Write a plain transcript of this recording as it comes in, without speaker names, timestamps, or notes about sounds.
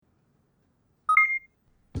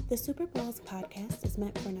The Super Balls podcast is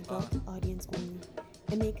meant for an adult audience only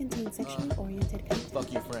and may contain sexually oriented content.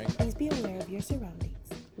 Fuck you, Frank. Please be aware of your surroundings.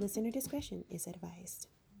 Listener discretion is advised.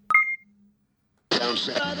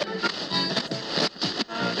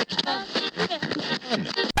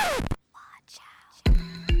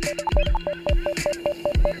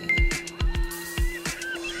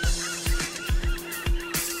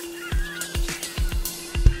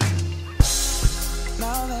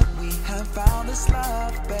 Now that we have found this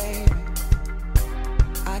love, baby,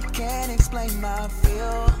 I can't explain my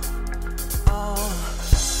feel.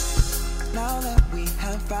 Now that we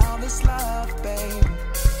have found this love, baby,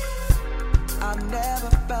 I've never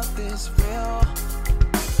felt this real.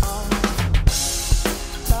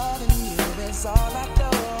 Loving you is all I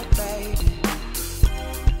do, baby.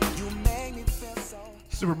 You make me feel so.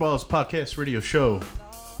 Super Balls podcast radio show.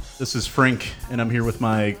 This is Frank, and I'm here with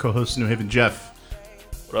my co-host New Haven, Jeff.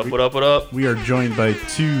 What up, what up, what up? We are joined by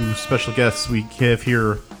two special guests. We have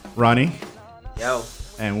here Ronnie. Yo.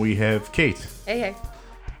 And we have Kate. Hey.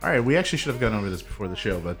 All right, we actually should have gone over this before the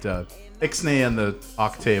show, but ixnay and the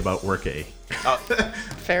octay about workay.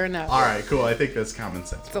 Fair enough. All right, cool. I think that's common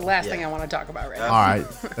sense. It's the last thing I want to talk about right now. All right.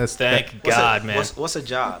 Thank God, man. What's a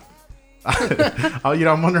job?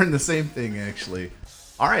 I'm wondering the same thing, actually.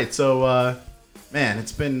 All right, so, man,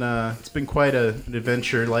 it's been quite an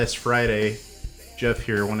adventure. Last Friday, Jeff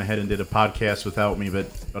here went ahead and did a podcast without me,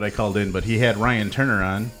 but I called in. But he had Ryan Turner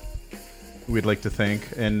on, who we'd like to thank.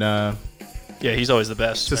 And Yeah, he's always the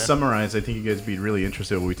best. to man. summarize, I think you guys would be really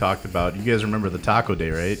interested in what we talked about. You guys remember the taco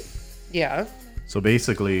day, right? Yeah. So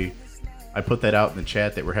basically, I put that out in the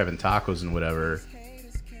chat that we're having tacos and whatever,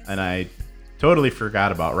 and I totally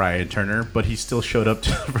forgot about Ryan Turner, but he still showed up to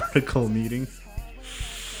the vertical meeting.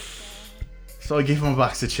 So I gave him a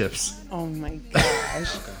box of chips. Oh my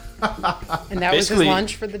gosh. And that was his Basically-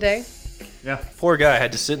 lunch for the day? Yeah. Poor guy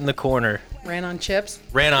had to sit in the corner, Ran on chips?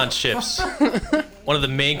 ran on chips. One of the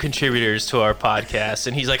main contributors to our podcast,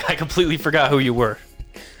 and he's like, I completely forgot who you were.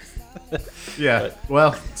 Yeah.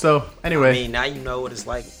 Well, so anyway. I mean, now you know what it's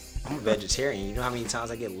like. I'm a vegetarian. You know how many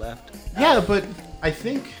times I get left? Yeah, but I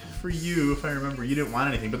think for you, if I remember, you didn't want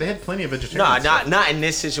anything, but they had plenty of vegetarian No, stuff. not in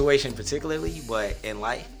this situation particularly, but in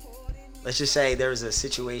life. Let's just say there was a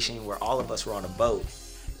situation where all of us were on a boat,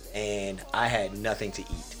 and I had nothing to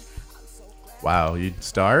eat. Wow, you'd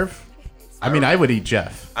starve? I mean, I would eat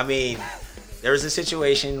Jeff. I mean, there was a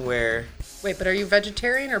situation where Wait, but are you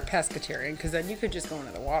vegetarian or pescatarian? Because then you could just go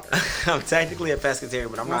into the water. I'm technically a pescatarian,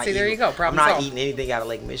 but I'm Well, not. see, there eating, you go. Problem I'm not solved. eating anything out of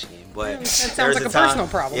Lake Michigan. But that sounds there was like a time- personal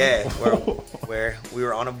problem. Yeah, where we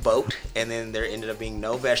were on a boat, and then there ended up being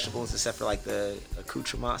no vegetables except for like the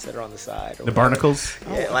accoutrements that are on the side. or The whatever. barnacles?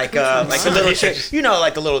 Yeah, like the little,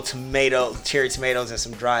 like the little cherry tomatoes and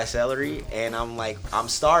some dry celery. And I'm like, I'm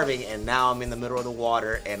starving, and now I'm in the middle of the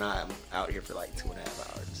water, and I'm out here for like 2.5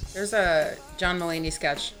 hours. There's a John Mulaney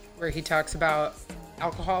sketch where he talks about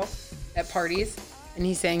alcohol at parties. And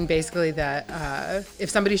he's saying basically that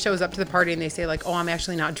if somebody shows up to the party and they say like, oh, I'm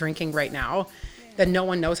actually not drinking right now, then no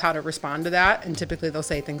one knows how to respond to that. And typically they'll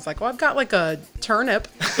say things like, well, I've got like a turnip.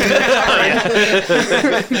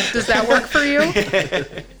 Does that work for you?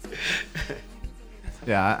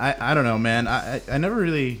 Yeah, I don't know, man. I never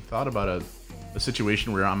really thought about a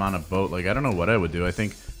situation where I'm on a boat. Like, I don't know what I would do. I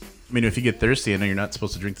mean, if you get thirsty, I know you're not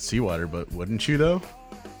supposed to drink the seawater, but wouldn't you, though?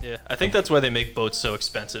 Yeah, I think that's why they make boats so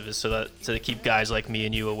expensive, is so to keep guys like me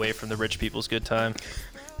and you away from the rich people's good time.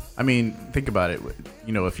 I mean, think about it.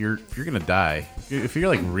 You know, if you're gonna die, if you're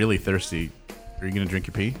like really thirsty, are you gonna drink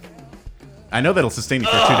your pee? I know that'll sustain you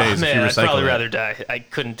for 2 days if Man, you I'd recycle probably it. rather die. I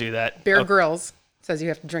couldn't do that. Bear Oh, Grylls says you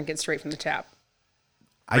have to drink it straight from the tap.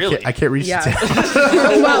 Really? I can't reach Yeah. the tap.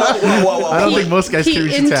 Well, I don't think most guys can pee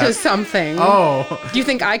reach the into tap. something. Oh, Do you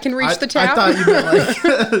think I can reach the tap? I thought you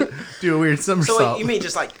meant like do a weird somersault. So wait, you mean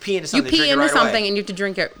just like pee into you something? pee drink it into right something away? and you have to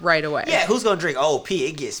drink it right away. Yeah, who's gonna drink? Oh, pee,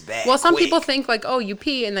 it gets bad. Well, some quick. people think like, oh, you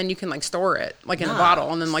pee and then you can like store it like in a Nah.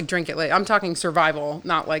 bottle and then like drink it later. I'm talking survival,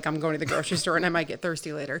 not like I'm going to the grocery store and I might get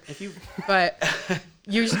thirsty later. But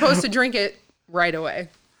you're supposed to drink it right away.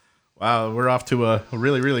 Wow, we're off to a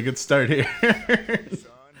really, really good start here.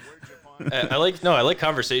 I like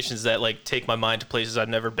conversations that like take my mind to places I've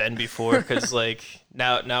never been before, because like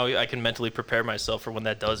now I can mentally prepare myself for when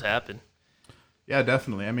that does happen. Yeah,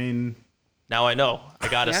 definitely. I mean, Now I know I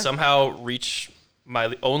gotta Yeah. somehow reach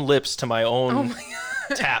my own lips to my own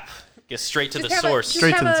tap, get straight to the source.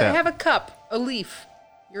 Straight to the tap. Have a cup, a leaf,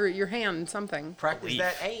 your hand, something. practice Leaf.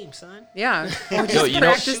 that aim, son. Yeah. Or Yo, just you know-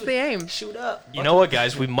 practice the aim. Shoot up. You know what,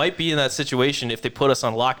 guys? We might be in that situation if they put us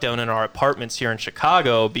on lockdown in our apartments here in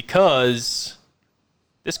Chicago, because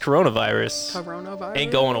This coronavirus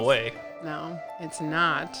ain't going away. No, it's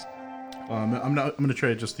not. I'm gonna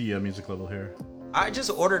try just the music level here. I just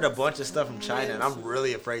ordered a bunch of stuff from China, and I'm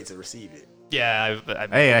really afraid to receive it. Yeah,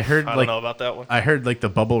 Hey, I heard I don't like know about that one. I heard like the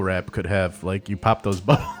bubble wrap could have like you pop those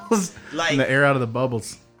bubbles Like- and the air out of the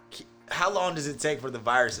bubbles. How long does it take for the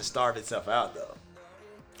virus to starve itself out, though?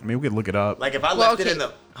 I mean, we could look it up. Like if I Well, left okay. it in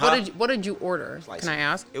the What did you order? Like, Can I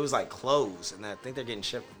ask? It was like clothes, and I think they're getting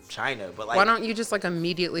shipped from China. But like, Why don't you just like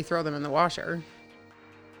immediately throw them in the washer?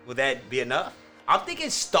 would that be enough? I'm thinking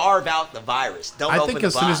starve out the virus. Don't I open think the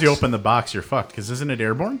as box. soon as you open the box, you're fucked. Because isn't it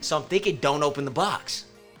airborne? So I'm thinking don't open the box.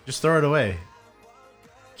 Just throw it away.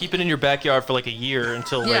 Keep it in your backyard for like a year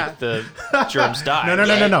until Yeah. like the germs die.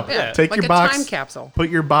 No. Yeah. Take Like your a box. time capsule. Put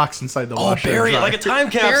your box inside the Oh, washer. and bury it dry. like a time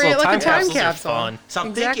capsule. Bury it like a time capsules are capsule. fun. So I'm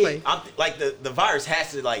Exactly. thinking, like the virus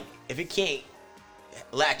has to like if it can't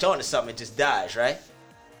latch on to something, it just dies, right?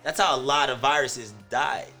 That's how a lot of viruses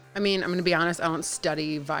die. I mean, I'm gonna be honest. I don't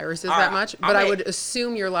study viruses All that right, much, I but I may- would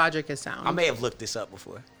assume your logic is sound. I may have looked this up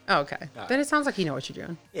before. Oh, okay. Then it sounds like you know what you're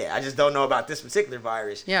doing. Yeah, I just don't know about this particular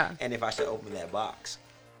virus. Yeah. And if I should open that box.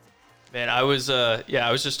 Man, I was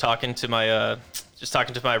just talking to my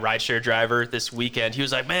rideshare driver this weekend. He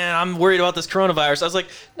was like, "Man, I'm worried about this coronavirus." I was like,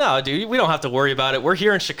 "No, dude, we don't have to worry about it. We're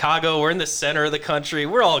here in Chicago. We're in the center of the country.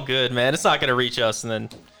 We're all good, man. It's not gonna reach us." And then,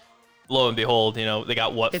 lo and behold, they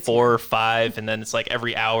got It's 4 or 5, and then it's like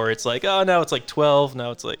every hour, it's like, oh, now it's like 12.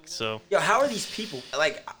 Now it's like so. Yo, how are these people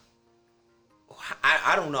like?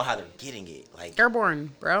 I don't know how they're getting it. Like,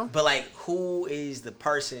 Airborne, bro. but like, who is the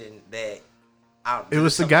person that? It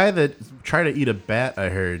was the guy that tried to eat a bat. I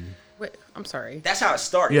heard. Wait, I'm sorry. That's how it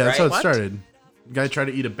started. Yeah, that's right? how it What? started. The guy tried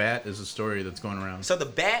to eat a bat is a story that's going around. So the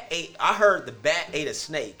bat ate. I heard the bat ate a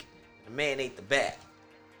snake. The man ate the bat,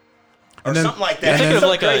 or And then- something like You're that. thinking of Something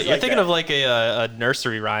like crazy you're thinking that. of like a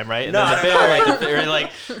nursery rhyme, right? And No, then the no, bear, no. they're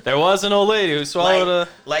like, there was an old lady who swallowed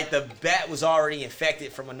like the bat was already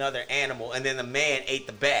infected from another animal, and then the man ate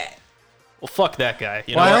the bat. Well, fuck that guy.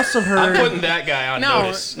 You Well, know I what? also heard- I'm putting that guy on No,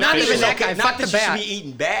 notice. not officially. even that guy. Not Fuck that the you bat. should be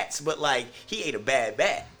eating bats, but like he ate a bad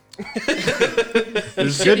bat.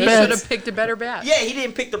 There's He good should bats. have picked a better bat. Yeah, he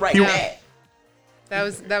didn't pick the right He- bat. That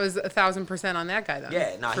was 1,000% on that guy then.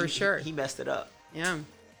 Yeah, no, for sure. He messed it up. Yeah.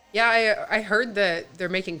 Yeah, I heard that they're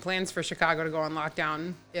making plans for Chicago to go on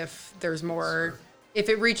lockdown if there's more, if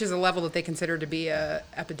it reaches a level that they consider to be a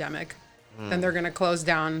epidemic, then they're going to close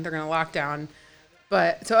down, they're going to lock down.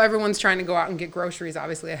 But so everyone's trying to go out and get groceries,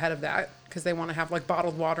 obviously, ahead of that because they want to have like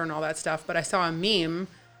bottled water and all that stuff. But I saw a meme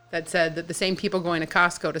that said that the same people going to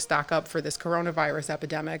Costco to stock up for this coronavirus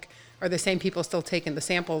epidemic are the same people still taking the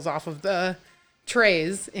samples off of the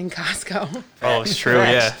trays in Costco. Oh, it's true.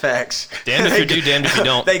 Facts, Yeah. facts. Damned if you do, damned if you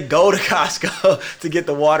don't. They go to Costco to get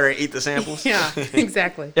the water and eat the samples. Yeah,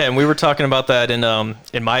 exactly. Yeah, and we were talking about that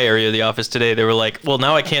in my area of the office today. They were like, "Well,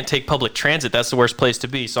 now I can't take public transit. That's the worst place to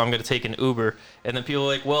be. So I'm going to take an Uber." And then people were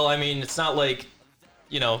like, "Well, I mean, it's not like,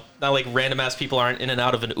 not like random ass people aren't in and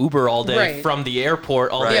out of an Uber all day Right. from the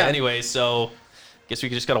airport all day Yeah. anyway. So, guess we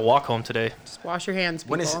just got to walk home today." Just wash your hands,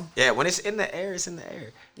 people. When it's in the air, it's in the air.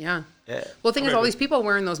 Yeah. Yeah. Well, the thing is, all these people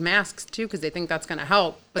wearing those masks too because they think that's going to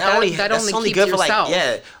help, but That's that only keeps good yourself. for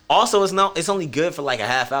like Also, it's only good for like a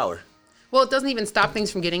half hour. Well, it doesn't even stop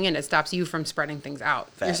things from getting in. It stops you from spreading things out.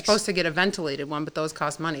 You're Facts. supposed to get a ventilated one, but those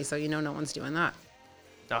cost money, so no one's doing that.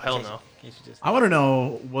 No, hell no. I want to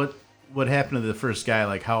know what happened to the first guy.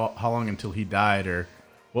 Like how long until he died, or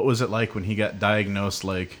what was it like when he got diagnosed?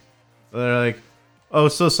 Like they're like, "Oh,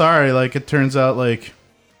 so sorry. Like it turns out like,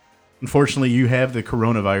 unfortunately, you have the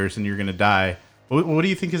coronavirus and you're gonna die." What do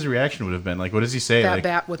you think his reaction would have been? Like, what does he say? That Like,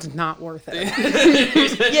 bat was not worth it.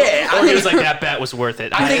 Yeah, Or he was like, "That bat was worth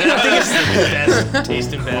it." I think it's the best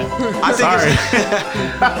tasting bat.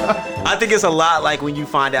 I think it's a lot like when you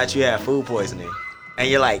find out you have food poisoning, and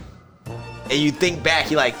you're like, and you think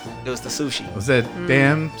back, you're like, it was the sushi. was that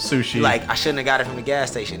damn sushi? Like I shouldn't have got it from the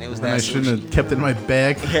gas station. It was and that I shouldn't sushi. have kept it in my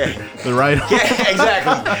bag. Yeah. The right. Yeah,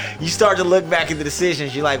 exactly. You start to look back at the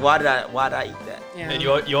decisions. You're like, why did I eat that? Yeah. And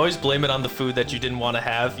you always blame it on the food that you didn't want to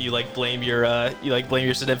have. You blame your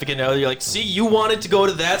significant other. You're like, see, you wanted to go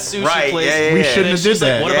to that sushi Right, place. yeah, yeah, We yeah. shouldn't And then have did she's like,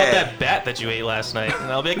 that. what Yeah. about that bat that you ate last night?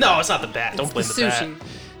 And I'll be like, no, it's not the bat. Don't blame the the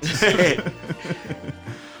sushi. bat.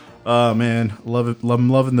 Oh man, I'm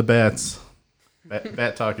loving the bats.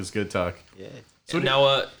 Bat talk is good talk. Yeah. So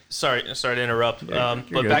now, sorry to interrupt. you're But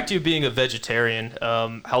good. back to you being a vegetarian.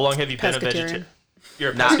 How long have you been a vegetarian? Pescatarian.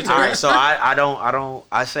 You're a Nah, pescatarian. all right, so I don't.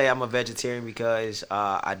 I say I'm a vegetarian because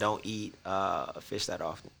I don't eat fish that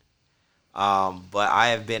often. But I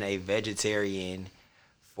have been a vegetarian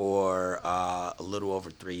for a little over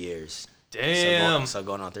 3 years. Damn. So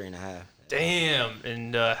going on 3.5. Damn.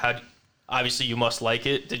 And obviously you must like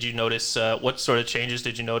it. Did you notice what sort of changes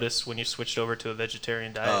did you notice when you switched over to a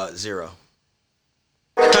vegetarian diet? 0.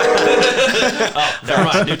 Never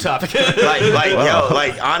mind. New topic.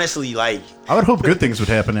 Honestly, like, I would hope good things would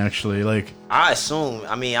happen. Actually, like I assume.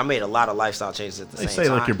 I mean, I made a lot of lifestyle changes at the they same say,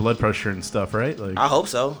 time. like your blood pressure and stuff, right? Like I hope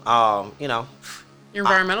so. Your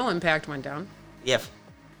environmental impact went down. Yeah.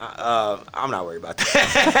 I'm not worried about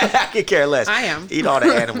that. I could care less. I am. Eat all the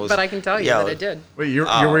animals. But I can tell you that it did. wait, you're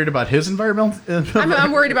worried about his environmental?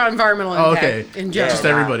 I'm worried about environmental Oh, impact okay. in general. Just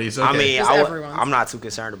everybody's. Okay. I mean, Just everyone's. I'm not too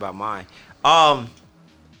concerned about mine.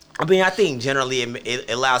 I think generally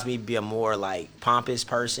it allows me to be a more like pompous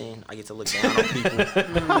person. I get to look down on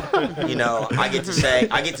people. You know, I get to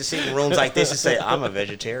sit in rooms like this and say I'm a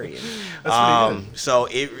vegetarian. So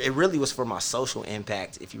it really was for my social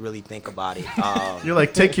impact. If you really think about it, You're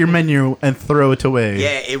like, take your menu and throw it away.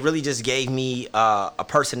 yeah, it really just gave me a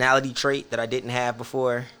personality trait that I didn't have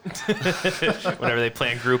before. Whenever they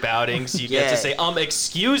plan group outings, you get Yeah. to say,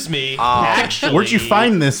 excuse me. Actually, Where'd you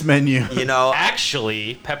find this menu? You know,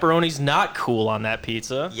 Actually, pepperoni's not cool on that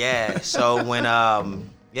pizza. yeah. So when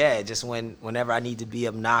whenever I need to be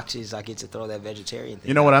obnoxious, I get to throw that vegetarian thing.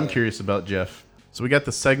 You know what out I'm there. curious about, Jeff? So we got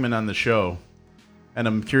the segment on the show, and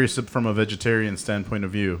I'm curious from a vegetarian standpoint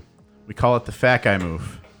of view. We call it the Fat Guy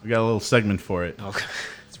Move. We got a little segment for it. Okay.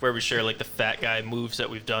 It's where we share like the fat guy moves that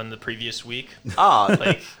we've done the previous week. Oh,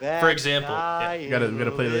 Like, for example, We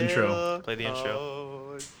gotta play the intro. play the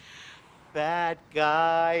intro. Fat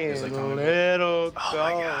guy and like, little Oh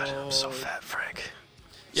my god, I'm so fat, Frank.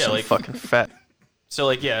 Yeah, like fucking fat. so,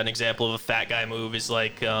 like an example of a fat guy move is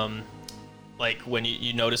like when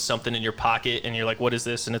you notice something in your pocket and you're like, "What is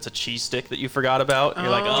this?" and it's a cheese stick that you forgot about. You're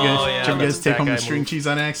like, Oh. "Oh You guys, yeah." did you that's guys a take fat home guy the string move. cheese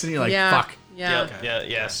on accident? You're like, Yeah. fuck. Yeah.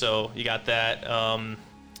 Yeah. So you got that.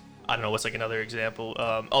 I don't know what's like another example.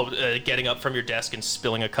 Getting up from your desk and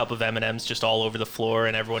spilling a cup of M&Ms just all over the floor,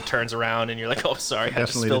 and everyone turns around, and you're like, "Oh, sorry, I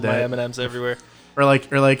just Definitely spilled did my that. M&Ms everywhere." Or like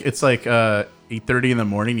it's like 8:30 in the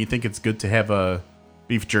morning. You think it's good to have a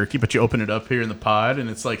beef jerky, but you open it up here in the pod, and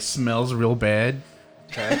it's like smells real bad.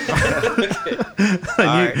 Okay.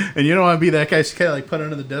 And you don't want to be that guy. Just kind of like put it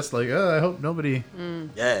under the desk, like, oh, I hope nobody's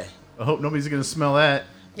gonna smell that.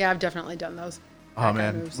 Yeah, I've definitely done those. Oh Fat guy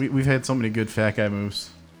man, moves. we've had so many good fat guy moves.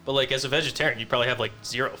 But like as a vegetarian, you probably have like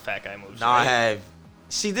 0 fat guy moves. No, I right? have.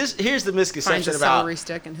 See, here's the Finds misconception a about. celery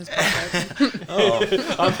stick in his pocket. Yeah,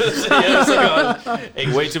 it's like, ate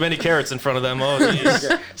way too many carrots in front of them. Oh,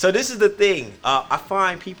 geez. So this is the thing. I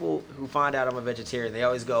find people who find out I'm a vegetarian, they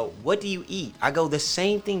always go, "What do you eat?" I go, "The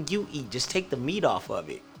same thing you eat. Just take the meat off of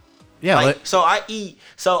it." Yeah, Like, so I eat.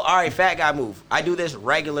 So all right, fat guy move. I do this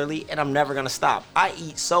regularly, and I'm never gonna stop. I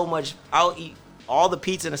eat so much. I'll eat all the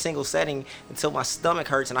pizza in a single setting until my stomach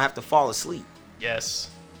hurts and I have to fall asleep. Yes.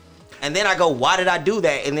 And then I go, "Why did I do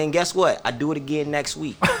that?" And then guess what? I do it again next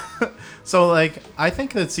week. so like I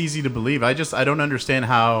think that's easy to believe. I don't understand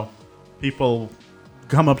how people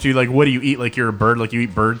come up to you like, what do you eat? Like you're a bird, like you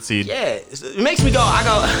eat bird seed. Yeah, it makes me go.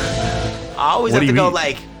 I always What have do to you go eat?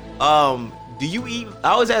 like, do you eat? I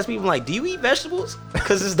always ask people like, "Do you eat vegetables?"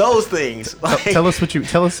 Because it's those things. Like, Tell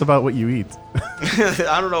us about what you eat.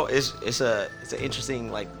 I don't know. It's an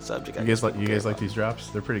interesting like subject. You guys like these drops?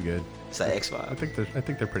 They're pretty good. It's an X I Files.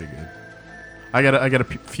 think they're pretty good. I got a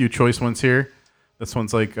few choice ones here. This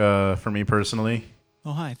one's like for me personally.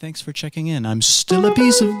 Oh, hi. Thanks for checking in. I'm still a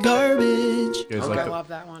piece of garbage. You guys I like love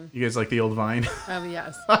that one. you guys like the old Vine?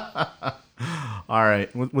 Yes. All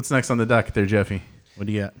right. What's next on the docket there, Jeffy? What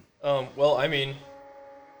do you got? Well, I mean,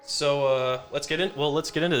 so let's get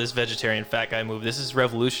into this vegetarian fat guy move. This is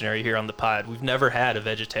revolutionary here on the pod. We've never had a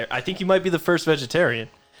vegetarian. I think you might be the first vegetarian.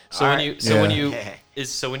 So All when right.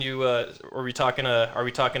 you are we talking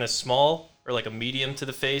a small or like a medium to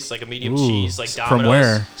the face, like a medium Ooh, cheese, like Domino's? from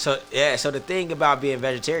where? So the thing about being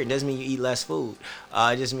vegetarian doesn't mean you eat less food.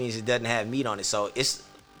 It just means it doesn't have meat on it. So it's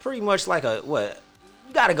pretty much like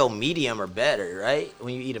you gotta go medium or better, right?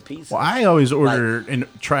 When you eat a pizza. Well, I always order in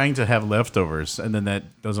trying to have leftovers, and then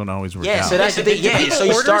that doesn't always work out. So that's the thing. Yeah, People so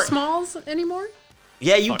you order start. smalls anymore?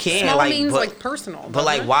 Yeah, you can. Small like, means but, like personal. but doesn't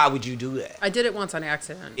like, it? why would you do that? I did it once on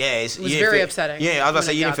accident. Yeah, it was you didn't very feel- upsetting. Yeah, I was about to say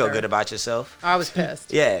when it you didn't got feel there. good about yourself. I was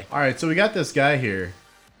pissed. Yeah. All right, so we got this guy here.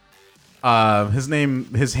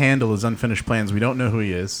 His handle is Unfinished Plans. We don't know who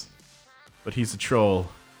he is, but he's a troll.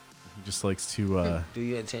 He just likes to. Do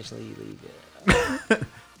you intentionally leave it?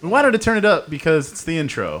 We wanted to turn it up because it's the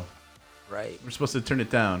intro. Right. We're supposed to turn it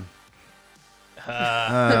down.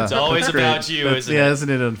 It's always about you, isn't yeah, it? isn't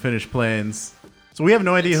it? Unfinished Plans. So we have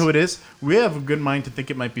no idea who it is. We have a good mind to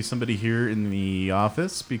think it might be somebody here in the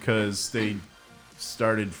office because they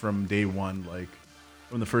started from day one, like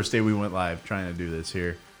from the first day we went live trying to do this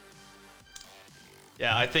here.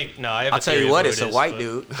 Yeah, I think I have. I'll tell you what, it's a white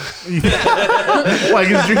dude. Why?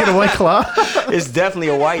 He's drinking a White Claw. It's definitely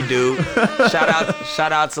a white dude.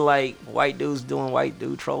 Shout out to like white dudes doing white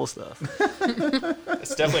dude troll stuff.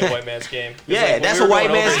 It's definitely a white man's game. Yeah, like, that's we a were white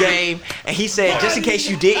going man's over- game. And he said, just in case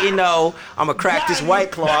you didn't know, I'm gonna crack this White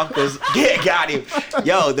Claw because got him.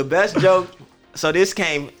 Yo, the best joke. So this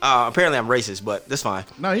came. Apparently, I'm racist, but that's fine.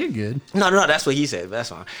 No, you're good. No, that's what he said. But that's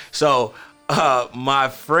fine. So my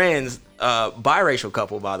friends, biracial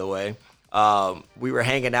couple, by the way, we were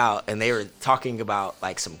hanging out and they were talking about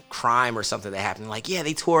like some crime or something that happened. Like, yeah,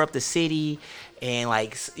 they tore up the city and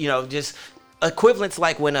like, just equivalent to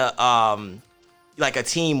like when a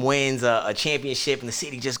team wins a championship and the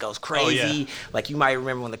city just goes crazy. Oh, yeah. Like you might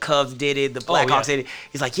remember when the Cubs did it, the Blackhawks did it.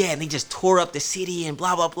 He's like, yeah, and they just tore up the city and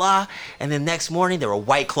blah, blah, blah. And then next morning there were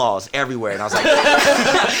White Claws everywhere. And I was like, so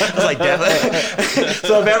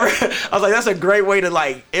I was like, that's a great way to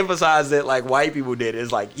like emphasize that like white people did it.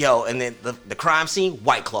 It's like, yo, and then the crime scene,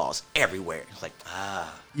 White Claws everywhere. It's like,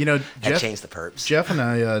 that changed the perps. Jeff and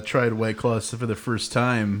I tried White Claws for the first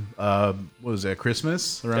time. What was that,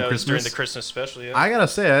 Christmas? Around Yeah, it was Christmas? during the Christmas special. Yeah. I gotta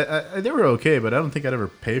say, I they were okay, but I don't think I'd ever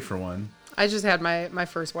pay for one. I just had my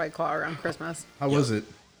first White Claw around Christmas. How was it?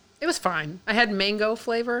 It was fine. I had mango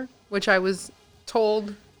flavor, which I was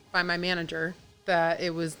told by my manager that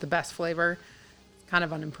it was the best flavor. Kind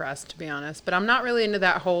of unimpressed, to be honest. But I'm not really into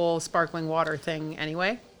that whole sparkling water thing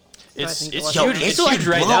anyway. So I It's think it huge. wasn't- It's like huge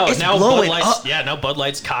right blow- now. it's Now Bud blowing Light's up. now Bud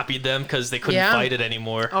Light's copied them because they couldn't Yeah. fight it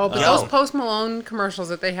anymore. Oh, but those Post Malone commercials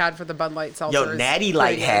that they had for the Bud Light seltzer. Yo, Natty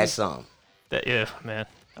Light has some. Yeah, man.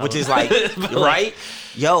 Which is like, right?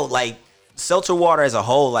 Yo, like seltzer water as a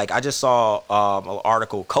whole, like I just saw an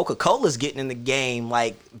article. Coca-Cola's getting in the game,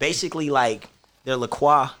 like basically like their La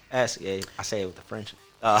Croix. I say it with the French.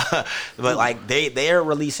 But like they're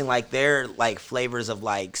releasing like their like flavors of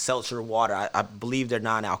like seltzer water. I believe they're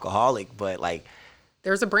non-alcoholic, but like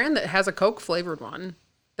There's a brand that has a Coke flavored one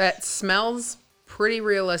that smells pretty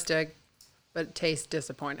realistic, but tastes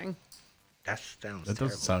disappointing. that sounds That terrible.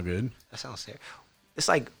 doesn't sound good. That sounds terrible. It's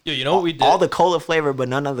like Yo, you know what we did? all the cola flavor, but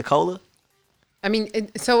none of the cola. I mean,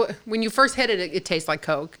 so when you first hit it, it tastes like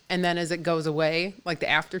Coke, and then as it goes away, like the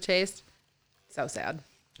aftertaste, so sad.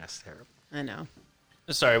 That's terrible. I know.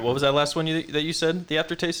 Sorry, what was that last one that you said? The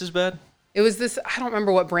aftertaste is bad? It was this. I don't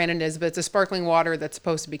remember what brand it is, but it's a sparkling water that's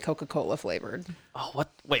supposed to be Coca-Cola flavored, Oh, what?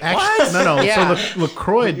 Wait, Actually, what? no. Yeah. So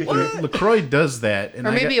LaCroix does that, and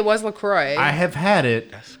or maybe it was Lacroix. I have had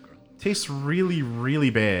it. Tastes really, really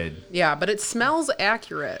bad. Yeah, but it smells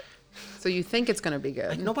accurate, so you think it's gonna be good.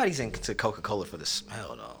 Like nobody's into Coca-Cola for the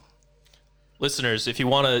smell though. Listeners, if you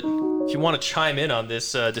want to chime in on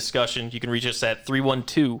this discussion, you can reach us at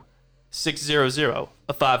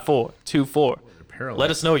 312-600-5424.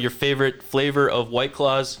 Let us know your favorite flavor of White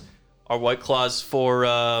Claws. Are White Claws for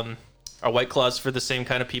the same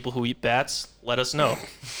kind of people who eat bats? Let us know.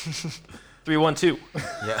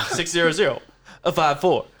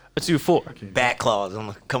 312-600-5424. Bat claws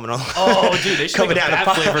coming on. Oh, dude, they should coming make a down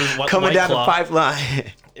bat the flavored coming White down Claw. the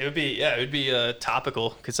pipeline. It would be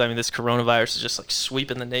topical because I mean this coronavirus is just like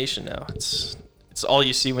sweeping the nation now. It's all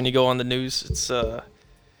you see when you go on the news. It's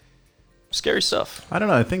scary stuff. I don't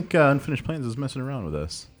know. I think Unfinished Plans is messing around with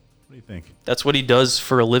us. What do you think? That's what he does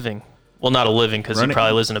for a living. Well, not a living because he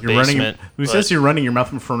probably lives in a You're running- basement. Who but- says you're running your mouth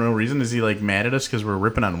for no reason? Is he like mad at us because we're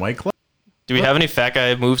ripping on White Claw? Do we have any fat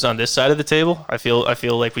guy moves on this side of the table? I feel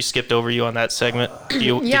like we skipped over you on that segment. Did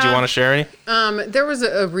you Yeah. want to share any? There was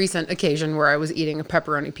a recent occasion where I was eating a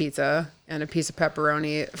pepperoni pizza and a piece of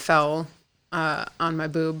pepperoni fell on my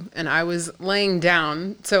boob and I was laying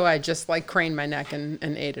down, so I just like craned my neck and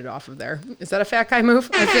ate it off of there. Is that a fat guy move?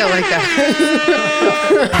 I feel like that.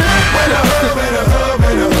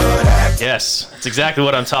 Yes, that's exactly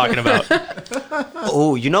what I'm talking about.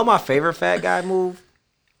 Oh, you know my favorite fat guy move?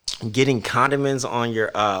 Getting condiments on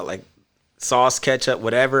your like sauce, ketchup,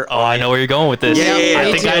 whatever. Oh, I know where you're going with this. Yeah, I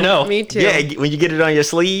me think too. I know. Me too. Yeah, when you get it on your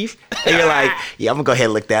sleeve, and you're like, yeah, I'm gonna go ahead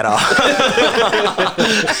and lick that off.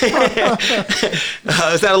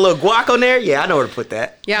 Is that a little guac on there? Yeah, I know where to put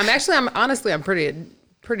that. Yeah, I'm honestly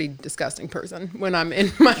pretty disgusting person when I'm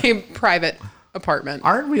in my private apartment.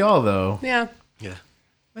 Aren't we all though? Yeah. Yeah.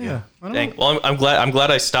 I don't Dang. know. Well, I'm glad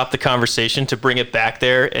I stopped the conversation to bring it back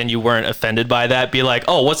there, and you weren't offended by that. Be like,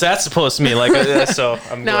 oh, what's that supposed to mean? Like, so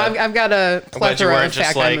I'm No, glad. I've got a I'm glad you plethora weren't of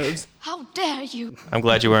just fat guy like- moves. How dare you? I'm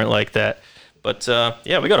glad you weren't like that. But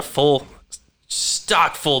yeah, we got a full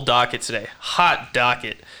docket today. Hot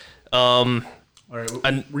docket. All right.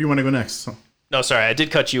 And- Where you want to go next? No, sorry, I did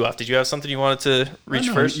cut you off. Did you have something you wanted to reach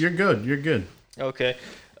No, first? You're good. You're good. Okay.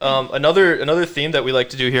 Another theme that we like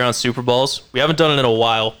to do here on Super Bowls. We haven't done it in a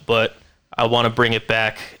while, but I want to bring it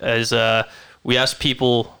back. As we ask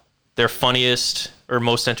people their funniest or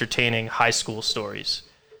most entertaining high school stories.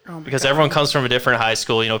 Because everyone comes from a different high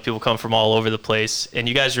school. You know, people come from all over the place, and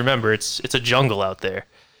you guys remember it's a jungle out there.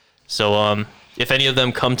 So if any of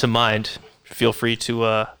them come to mind, feel free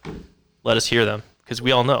to let us hear them, because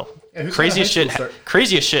we all know craziest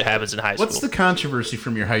shit happens in high school. What's the controversy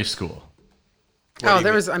from your high school?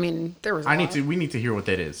 There was. We need to hear what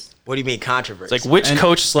that is. What do you mean controversy? It's like which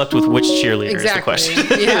coach slept with which cheerleader Exactly. is the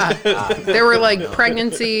question. Yeah. There were like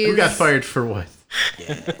pregnancies. Who got fired for what?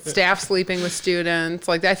 Staff sleeping with students.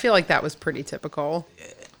 Like, I feel like that was pretty typical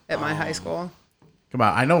at my high school. Come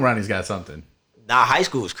on, I know Ronnie's got something. Nah, high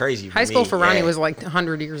school was crazy. High school me. for Ronnie was like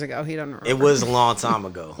 100 years ago. He doesn't remember. It was a long time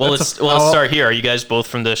ago. Well, let's start here. Are you guys both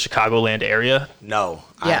from the Chicagoland area? No,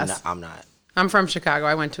 Yes. I'm not. I'm from Chicago.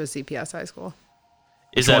 I went to a CPS high school.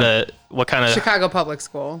 Is that what kind of... Chicago Public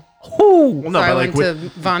School. Well, no, So I but went like,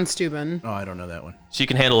 to Von Steuben. oh, I don't know that one. So you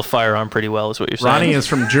can handle a firearm pretty well, is what you're saying. Ronnie is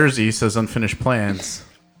from Jersey, says unfinished plans.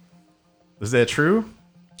 Is that true?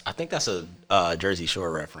 I think that's a Jersey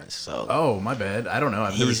Shore reference. So Oh, my bad. I don't know.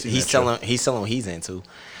 I've never seen he's that show. telling what he's into.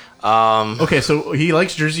 Okay, so he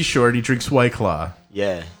likes Jersey Shore and he drinks White Claw.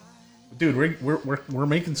 Yeah. Dude, we're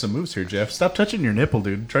making some moves here, Jeff. Stop touching your nipple,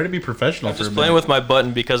 dude. Try to be professional I'm for a just minute. playing with my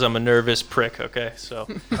button because I'm a nervous prick, okay? So,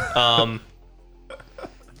 I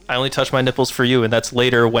only touch my nipples for you, and that's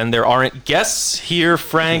later when there aren't guests here,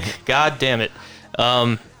 Frank. God damn it.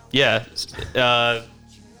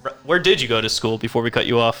 Where did you go to school before we cut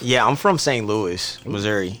you off? Yeah, I'm from St. Louis,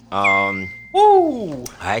 Missouri. Woo!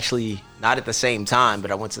 I actually, not at the same time,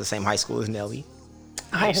 but I went to the same high school as Nelly.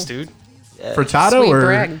 Nice, dude. Frittata Sweet or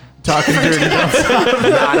brag. talking dirty?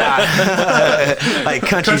 Like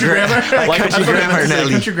country grammar. Like country grammar,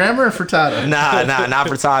 Nelly. Country grammar or frittata? Nah, not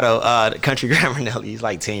Frittata. Country grammar, Nelly. He's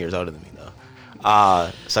like 10 years older than me, though.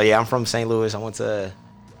 So yeah, I'm from St. Louis. I went to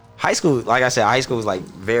high school. Like I said, high school was like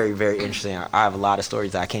very, very interesting. I have a lot of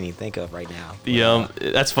stories that I can't even think of right now.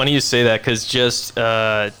 That's funny you say that, because just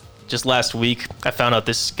last week I found out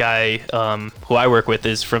this guy who I work with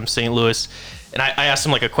is from St. Louis. And I asked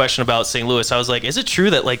him like a question about St. Louis. I was like, "Is it true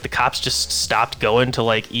that like the cops just stopped going to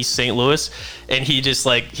like East St. Louis?" And he just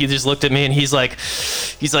looked at me and he's like,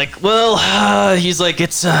 "Well,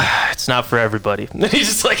 it's not for everybody." And he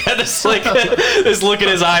just like had this like this look in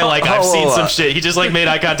his eye, like I've seen some shit. He just like made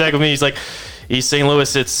eye contact with me. He's like, "East St.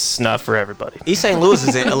 Louis, it's not for everybody." East St. Louis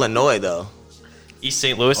is in Illinois, though. East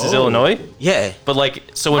St. Louis is Illinois, Yeah. but like,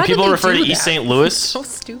 so when Why did people they refer to do East that? St. Louis, So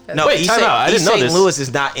stupid. No, Wait, East time St. out. I didn't East know St. this. Louis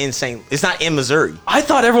is not in It's not in Missouri. I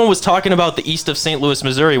thought everyone was talking about the east of St. Louis,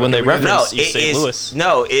 Missouri when they No, referenced East it St. is. Louis.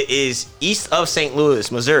 No, it is east of St.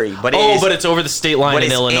 Louis, Missouri. But But it's over the state line but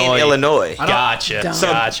in it's Illinois. in Illinois. Gotcha. Dumb.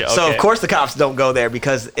 Gotcha. Okay. So of course the cops don't go there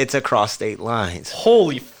because it's across state lines.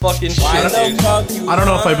 Holy fucking shit, dude. I don't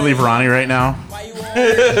know if I believe Ronnie right now.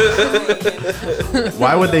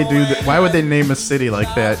 Why would they do that? Why would they name a city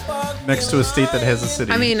like that next to a state that has a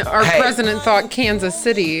city? I mean, our Hey. president thought Kansas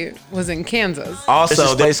City was in Kansas.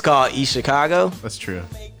 Also, this is called East Chicago. that's true.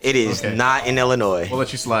 It is Okay. not in Illinois. We'll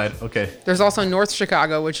let you slide. Okay. There's also North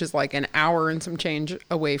Chicago, which is like an hour and some change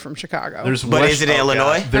away from Chicago. There's But West, is it in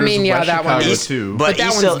Illinois? There's I mean, yeah, West that one Chicago is- too. But that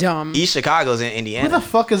East, one's dumb. East Chicago's in Who Indiana. the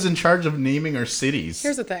fuck is in charge of naming our cities?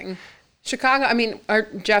 Here's the thing. Chicago, I mean,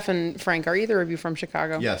 Jeff and Frank, are either of you from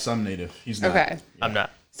Chicago? Yes, I'm native. He's not. Okay. I'm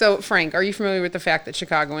not. So, Frank, are you familiar with the fact that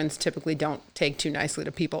Chicagoans typically don't take too nicely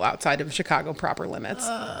to people outside of Chicago proper limits?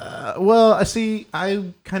 Well, I see. I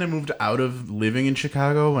kind of moved out of living in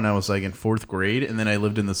Chicago when I was like in 4th grade, and then I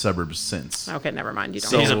lived in the suburbs since. Okay, never mind. You don't.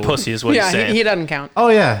 So he's a pussy, is what yeah, he's saying. he doesn't count. Oh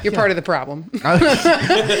yeah, You're part of the problem.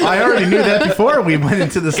 I already knew that before we went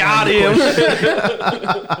into this. Got line of him.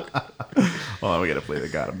 questions. Hold on, we gotta play the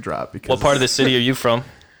got him drop because What part of the city are you from?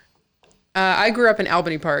 I grew up in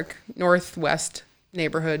Albany Park, northwest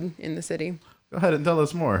neighborhood in the city. Go ahead and tell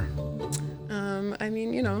us more. I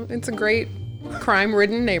mean, you know, it's a great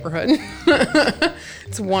crime-ridden neighborhood.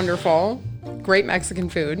 It's wonderful. Great Mexican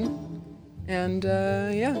food. And,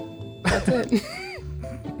 yeah, that's it.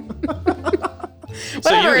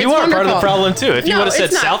 So Whatever, you it's are part of the wonderful. problem too. If you No, would have said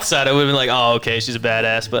it's not. South Side, I would have been like, oh, okay, she's a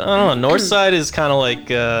badass. But I don't know. North Side is kind of like,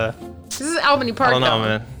 This is Albany Park, I don't know, though.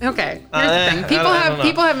 man. Okay, here's the thing. I People don't have know.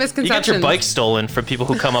 people have you misconceptions. get your bike stolen from people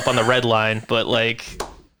who come up on the red line, but like,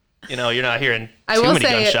 you know, you're not hearing too many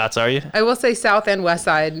gunshots, are you? I will say South and West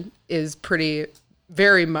Side is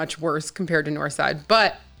very much worse compared to North Side.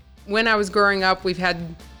 But when I was growing up, we've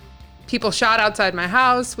had people shot outside my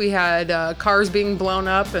house. We had cars being blown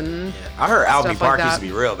up, and I heard Albany Stuff like Park used that. to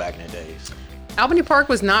be real back in the days. Albany Park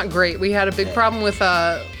was not great. We had a big problem with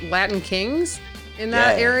Latin Kings in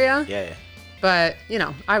that area. Yeah. But, you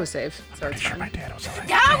know, I was safe. So it's fine. My dad was like,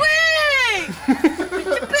 ¡Ya, güey!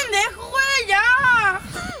 ¡Pinche pendejo, güey! ¡Ya!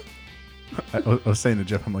 I was saying to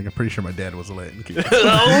Jeff, I'm like, I'm pretty sure my dad was a Latin kid.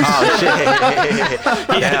 Oh shit.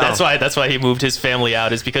 Yeah, that's why he moved his family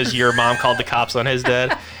out, is because your mom called the cops on his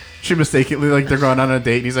dad. She mistakenly, like, they're going on a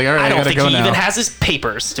date, and he's like, all right, I I don't gotta think go he now. even has his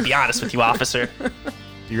papers, to be honest with you, officer.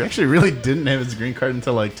 You actually really didn't have his green card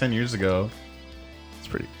until like 10 years ago. It's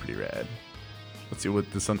pretty rad. Let's see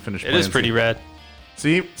what this unfinished It plans. is pretty rad.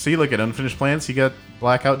 See, look at unfinished plans. He got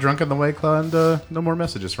blackout drunk on the White Claw, and no more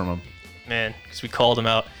messages from him. Man, because we called him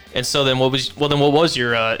out. And so then what was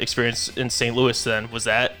your experience in St. Louis then? Was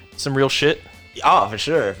that some real shit? Oh, for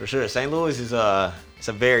sure. St. Louis is it's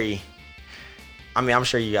a very. I mean, I'm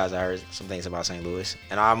sure you guys have heard some things about St. Louis,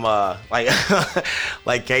 and I'm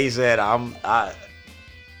like Kay said, high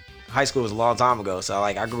school was a long time ago, so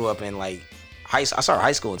like I grew up in like I started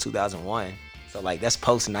high school in 2001. So like that's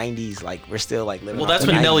post 90s, like we're still like living. Well, off that's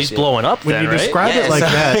the when 90s Nelly's shit. blowing up When then, you right? describe it like so-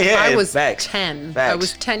 that, yeah, I was facts. 10. I Facts.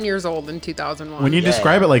 was 10 years old in 2001. when you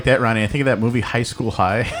describe it like that, Ronnie, I think of that movie High School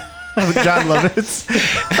High with John Lovitz.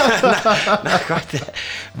 Not quite that.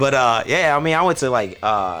 But yeah, I mean, I went to like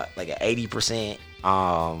an 80%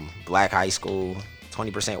 black high school,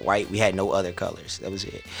 20% white. We had no other colors. That was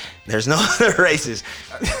it. There's no other races.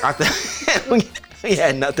 We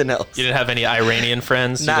had nothing else. You didn't have any Iranian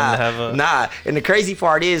friends? Nah, You didn't have nah. And the crazy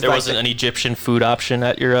part is there like, wasn't an Egyptian food option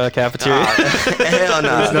at your cafeteria? hell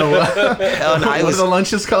no. No, Hell no. what are the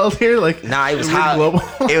lunches called here? Like, Nah, it was Weird hot. Global?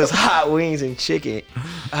 It was hot wings and chicken,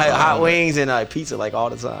 hot wings and pizza like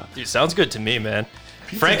all the time. Dude, sounds good to me, man.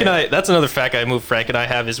 Frank and I, that's another fact I move Frank and I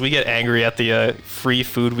have, is we get angry at the free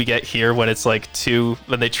food we get here when it's like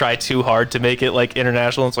when they try too hard to make it like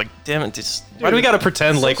international. It's like, damn it, why do we gotta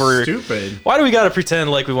pretend like we're stupid? Why do we gotta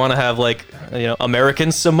pretend like we want to have like,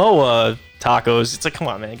 American Samoa tacos? It's like, come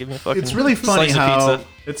on, man, give me a fucking It's really funny slice of how pizza.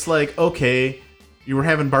 it's like, okay, you were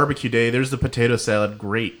having barbecue day, there's the potato salad,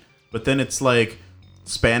 great. But then it's like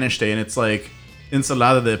Spanish day, and it's like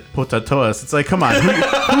ensalada de potatoes. It's like, come on, who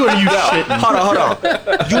are you shitting? Hold on.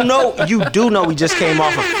 You do know we just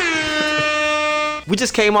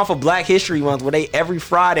came off of Black History Month, where every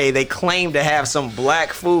Friday they claim to have some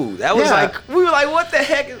black food. That was Yeah. like, we were like, what the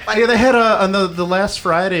heck? Like, Yeah, they had on the last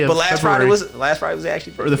Friday of but last Friday February, was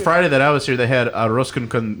actually or pretty the good. Friday that I was here, they had arroz con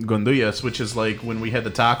gonduyas, which is like when we had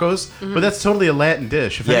the tacos, but that's totally a Latin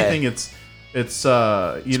dish. If Yeah. anything, it's It's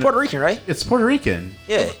Puerto Rican, right? It's Puerto Rican.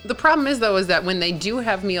 Yeah. The problem is, though, is that when they do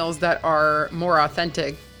have meals that are more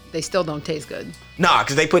authentic, they still don't taste good. Nah,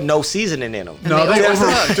 because they put no seasoning in them. No, they they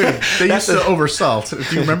overcook. dude, they used to oversalt.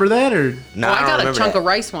 Do you remember that or? Nah, Well, I don't got a remember chunk that. of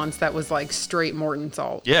rice once that was like straight Morton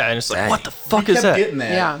salt. Yeah, and it's like, Dang. what the fuck we is kept that? getting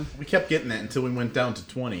that. Yeah. We kept getting that until we went down to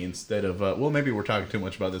 20 instead of. Well, maybe we're talking too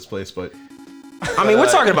much about this place, but I mean,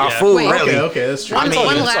 we're talking about yeah. food, Wait. really. okay, that's true. I mean,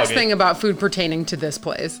 One it's all last good. thing about food pertaining to this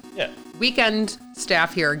place. Yeah. Weekend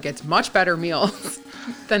staff here gets much better meals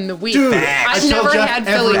than the week. Dude, I've I tell never Jeff had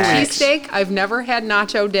Philly every week. cheesesteak. I've never had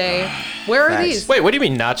Nacho Day. Where are Facts. these? Wait, what do you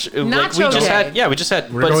mean nacho? Like, we Nacho just Day. had, yeah, we just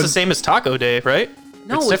had, We're but it's going- the same as Taco Day, right?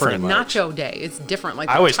 No, it's it's different. Nacho Day. It's different. Like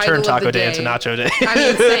I the always title turn of Taco the Day into Nacho Day. I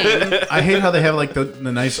mean, same. I hate how they have like the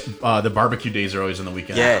nice the barbecue days are always on the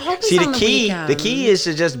weekend. Yeah. hope it's See, on the the key weekend. is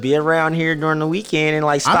to just be around here during the weekend and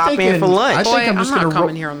like stop in thinking- for lunch. I Boy, think I'm I'm just not gonna coming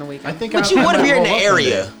ro- here on the weekend. I think. But I you might would if you're in roll the up one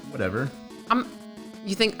area. day. Whatever.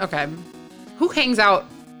 You think, okay, who hangs out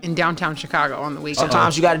in downtown Chicago on the weekend?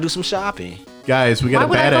 Sometimes you got to do some shopping. Guys, we Why got a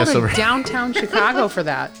would I badass go to over. downtown Chicago for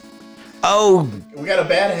that? Oh, We got a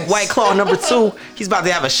badass. White Claw number 2. He's about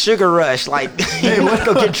to have a sugar rush. Like, you want to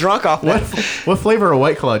go get drunk off What that. what flavor of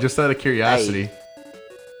White Claw? Just out of curiosity.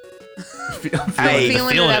 Hey,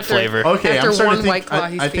 Feeling feeling it after, flavor. Okay, after I'm starting one to think. White Claw,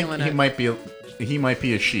 he's I think feeling he it. might be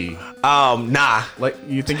a she. nah. Like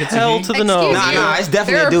you think it's Hell a he? to the no. Nah, nah, it's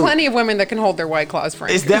definitely There a are dude. plenty of women that can hold their White Claws,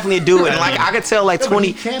 Frank. It's definitely a dude. And like, I could tell like but 20,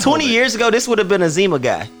 he can't 20 hold it. years ago, this would have been a Zima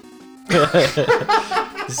guy.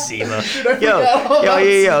 Zima.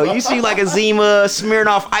 Yo. You see like a Zima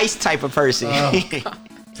Smirnoff Ice type of person.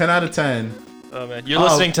 10 out of 10. Oh, man. You're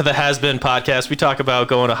listening to the Has Been podcast. We talk about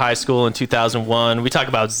going to high school in 2001. We talk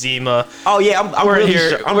about Zima. Oh yeah, I'm We're really here.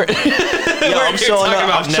 sure. I'm, We're, yo, I'm here showing talking up.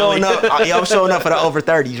 about I'm showing Nelly. up. I'm showing up for the over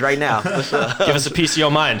 30s right now. Give us a piece of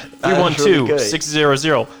your mind. That's really good.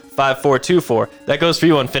 312-600-5424. That goes for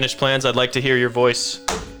you on Finished Plans. I'd like to hear your voice,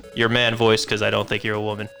 your man voice, because I don't think you're a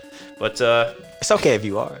woman. But It's okay if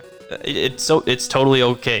you are. it's totally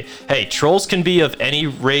okay. Hey, trolls can be of any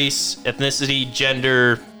race, ethnicity,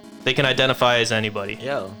 gender, They can identify as anybody.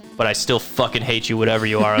 Yo. But I still fucking hate you, whatever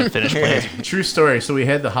you are, Unfinished Plans. True story. So we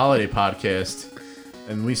had the holiday podcast,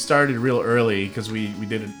 and we started real early because we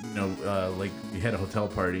did it, like we had a hotel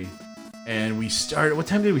party, and we started. What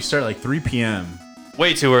time did we start? Like 3 p.m.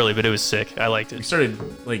 Way too early, but it was sick. I liked We it. started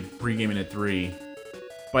like pre-gaming at 3.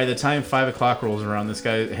 By the time 5 o'clock rolls around, this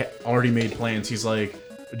guy already made plans. He's like,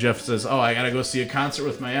 Jeff says, "Oh, I gotta go see a concert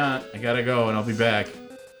with my aunt. I gotta go, and I'll be back."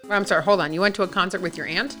 I'm sorry, hold on. You went to a concert with your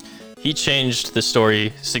aunt? He changed the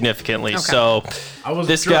story significantly. Okay. So I was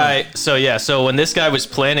this drunk. guy, so when this guy was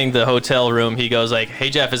planning the hotel room, he goes like, "Hey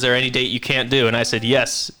Jeff, is there any date you can't do?" And I said,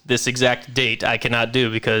 "Yes, this exact date I cannot do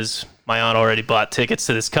because my aunt already bought tickets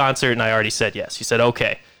to this concert and I already said yes." He said,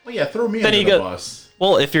 "Okay." Well, yeah, throw me Then under he the go- bus.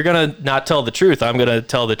 Well, if you're gonna not tell the truth, I'm gonna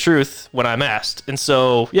tell the truth when I'm asked. And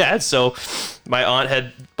so, so my aunt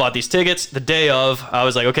had bought these tickets the day of. I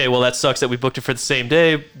was like, okay, well, that sucks that we booked it for the same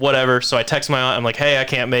day, whatever. So I text my aunt. I'm like, hey, I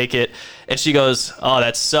can't make it. And she goes, oh,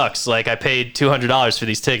 that sucks. Like, I paid $200 for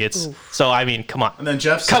these tickets. So, I mean, come on. And then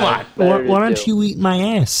Jeff said, Come on. Why don't you eat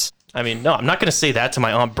my ass? I mean, no, I'm not gonna say that to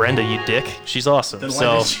my aunt Brenda, you dick. She's awesome. Then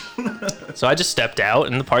So, why did you? so I just stepped out,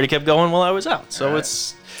 and the party kept going while I was out. So All right.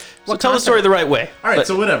 it's. So tell the story the right way. All right, But-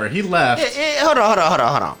 so whatever. He left. Hold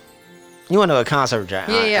on. You want to know a concert, John?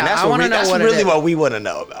 Yeah, That's I wanna know That's what it really is. what we want to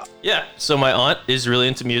know about. Yeah, so my aunt is really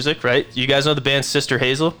into music, right? You guys know the band Sister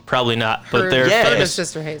Hazel? Probably not, but Heard- they're Yeah. heard of famous.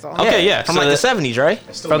 Sister Hazel. Okay, yeah, From so like the the- 70s, right?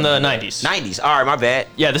 From the 90s. 90s. All right, my bad.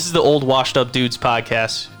 Yeah, this is the old washed up dudes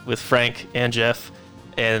podcast with Frank and Jeff,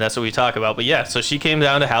 and that's what we talk about. But yeah, so she came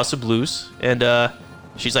down to House of Blues, and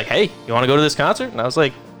she's like, hey, you want to go to this concert? And I was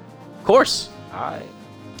like, of course. All right.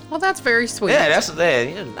 Well, that's very sweet. Yeah, that's that.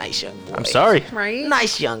 You're a nice young boy. I'm sorry. right.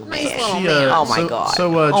 Nice young Nice man. little She, man. Oh my so, God.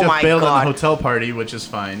 So Oh Jeff my bailed on God. the hotel party, which is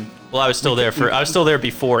fine. Well, I was still there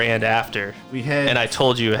before and after. We had And I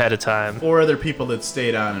told you ahead of time. 4 other people that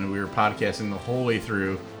stayed on, and we were podcasting the whole way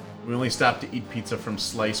through. We only stopped to eat pizza from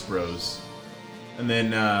Slice Bros. And then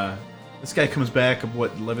this guy comes back at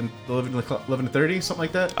what, 11:30, something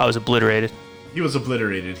like that. I was obliterated. He was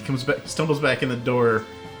obliterated. He comes back, stumbles back in the door,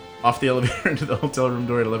 off the elevator into the hotel room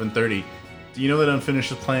door at 11:30. Do you know that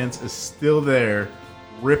Unfinished Plans is still there,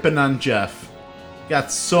 ripping on Jeff?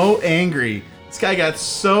 Got so angry. This guy got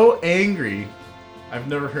so angry. I've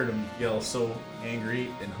never heard him yell so angry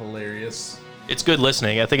and hilarious. It's good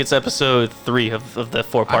listening. I think it's episode 3 of the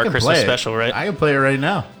 4-part Christmas special, right? I can play it right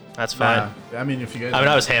now. That's fine. I mean, if you guys. I mean,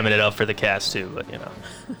 I was hamming it up for the cast too, but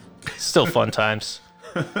still fun times.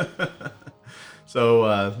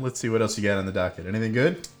 So let's see what else you got on the docket. Anything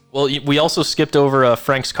good? Well, we also skipped over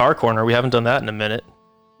Frank's car corner. We haven't done that in a minute.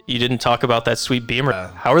 You didn't talk about that sweet Beamer.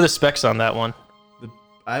 How are the specs on that one?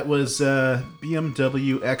 It was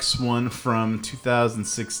BMW X1 from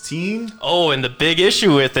 2016. Oh, and the big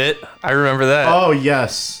issue with it. I remember that. Oh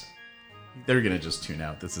yes, they're gonna just tune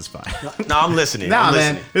out. This is fine. No, I'm listening. Nah, I'm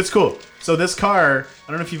man, listening. it's cool. So this car,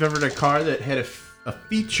 I don't know if you've ever had a car that had a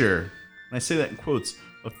feature, and I say that in quotes,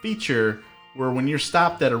 a feature where when you're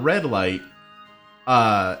stopped at a red light,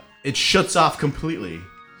 it shuts off completely.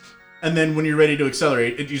 And then when you're ready to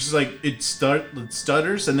accelerate, it just like it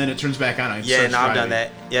stutters and then it turns back on. And Yeah, starts no, I've done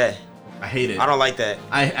driving. that. Yeah. I hate it. I don't like that.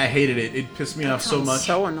 I hated it. It pissed me off so Sounds much.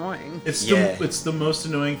 So annoying. It's Yeah. it's the most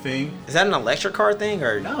annoying thing. Is that an electric car thing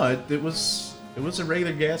or? No, it was a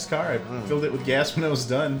regular gas car. I filled it with gas when I was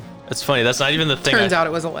done. That's funny. That's not even the thing. Turns out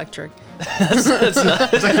it was electric. It's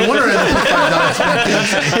not. It's like no wonder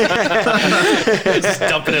It's just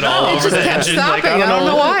dumping it all It over just the kept engine. stopping. Like, I don't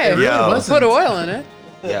know why. It really Yo. wasn't. Put oil in it.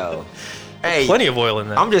 Yo. Hey, Plenty of oil in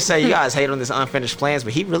there. I'm just saying, you guys hate on this Unfinished Plans,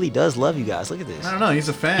 but he really does love you guys. Look at this. I don't know. He's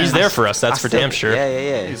a fan. He's there for us. That's I for still- damn sure.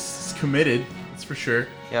 Yeah. He's committed. That's for sure.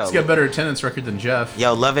 Yo. He's got a better attendance record than Jeff.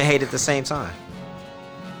 Yo, love and hate at the same time.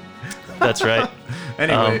 That's right.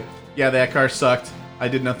 Anyway, yeah, that car sucked. I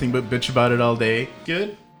did nothing but bitch about it all day.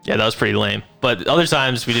 Good. Yeah, that was pretty lame. But other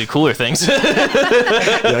times we did cooler things. Yo, he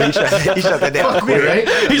shut that down Fuck me, quick.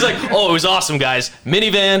 right? He's like, "Oh, it was awesome, guys!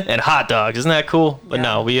 Minivan and hot dogs. Isn't that cool?" But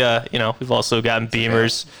no, we we've also gotten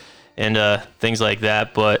Beamers and things like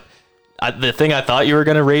that. But the thing I thought you were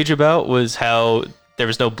gonna rage about was how there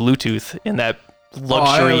was no Bluetooth in that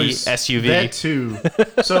luxury SUV. That too.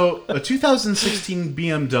 So a 2016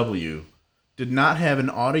 BMW did not have an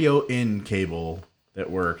audio in cable that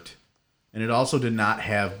worked, and it also did not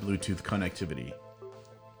have Bluetooth connectivity.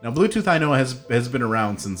 Now, Bluetooth I know has been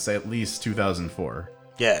around since at least 2004.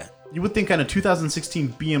 Yeah. You would think on a 2016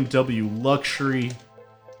 BMW luxury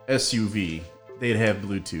SUV they'd have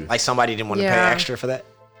Bluetooth. Like somebody didn't want to pay Yeah. extra for that.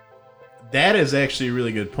 That is actually a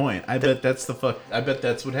really good point. I bet that's what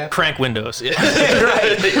happened. Crank windows.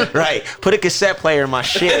 Yeah. right. Put a cassette player in my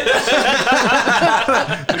shit.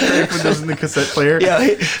 Crank windows in the cassette player. Yeah,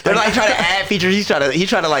 they're like trying to add features. He's trying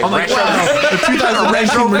to like retro. The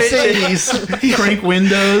 2019 Mercedes crank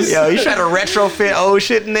windows. Yo, he's trying to retrofit old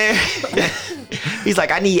shit in there. He's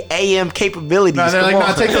like, I need AM capabilities. No, they're Come like,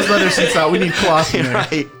 on. no, take those leather seats out. We need cloth in there.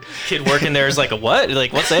 Right. Kid working there is like, a what?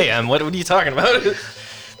 Like, what's AM? What are you talking about?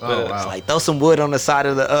 Oh, wow. It's like, throw some wood on the side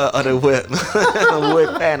of the whip. The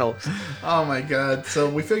wood panel. Oh, my God. So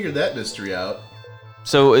we figured that mystery out.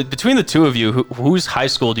 So between the two of you, whose high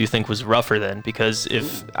school do you think was rougher then? Because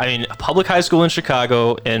public high school in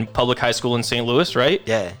Chicago and public high school in St. Louis, right?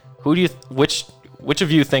 Yeah. Who do you? Which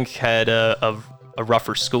of you think had a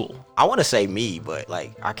rougher school? I want to say me, but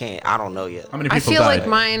like I don't know yet. How many I people feel died? like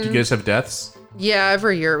mine- Do you guys have deaths? Yeah,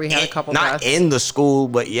 every year we had a couple Not deaths. in the school,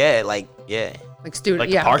 but yeah. Like Like student,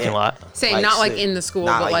 the parking Yeah. lot. Saying not like in the school,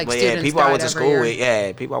 but like students yeah, people I died went to every school year. with.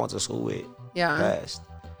 Yeah, people I went to school with. Yeah. Passed.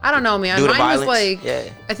 I don't know, man. Due to Mine was violence? like, Yeah.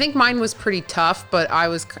 I think mine was pretty tough, but I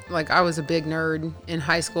was a big nerd in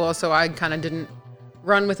high school, so I kind of didn't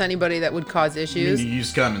run with anybody that would cause I mean, issues. you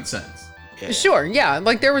use common sense. Sure, yeah.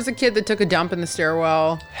 Like there was a kid that took a dump in the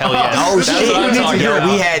stairwell. Hell yeah. Oh That's shit! what I'm talking Yo, about.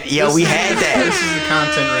 we had that. This is the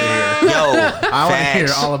content right here. Yo, I want to hear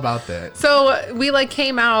facts. all about that. So we like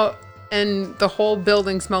came out and the whole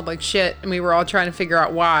building smelled like shit and we were all trying to figure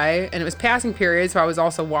out why. And it was passing period, so I was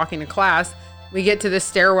also walking to class. We get to this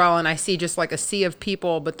stairwell and I see just like a sea of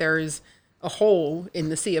people, but there's a hole in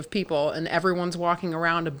the sea of people and everyone's walking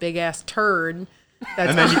around a big ass turd.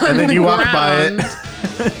 That's And then you walk by it.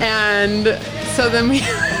 And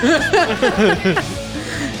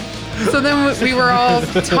so then we were all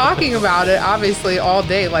talking about it, obviously, all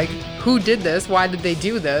day. Like, who did this? Why did they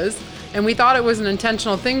do this? And we thought it was an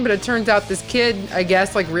intentional thing, but it turns out this kid, I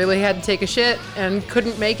guess, like really had to take a shit and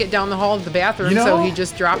couldn't make it down the hall to the bathroom. You know- So he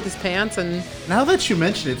just dropped his pants and Now that you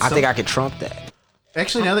mention it, I think I could trump that.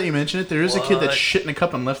 Actually, now that you mention it, there is a kid that shit in a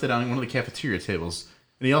cup and left it on one of the cafeteria tables.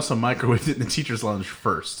 And he also microwaved it in the teacher's lounge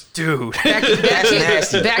first. Dude. that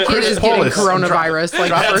kid is getting Paulus. coronavirus, like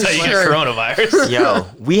Drop- for That's how you get sure. coronavirus. Yo,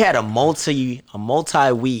 we had a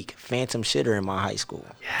multi-week phantom shitter in my high school.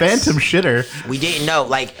 Phantom shitter. We didn't know,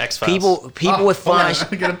 like X-Files. people would find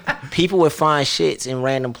hold on. people would find shits in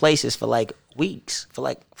random places for like weeks, for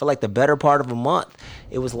like the better part of a month.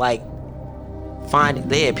 It was like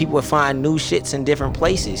people would find new shits in different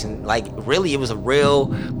places, and like really it was a real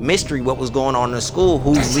mystery what was going on in the school.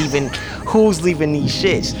 Who's leaving these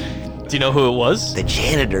shits? Do you know who it was? The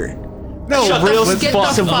janitor. No, Shut real the fuck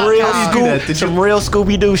up. Some Fuck real off.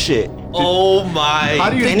 Scooby-Doo shit. Oh my. How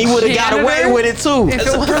do you? And he would have got away Janitor? with it too. If That's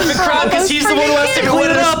it a was perfect crowd because he's the one who has to It clean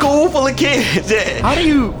would it have up. a school full of kids. How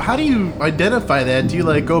do you identify that? Do you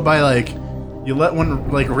like go by like you let one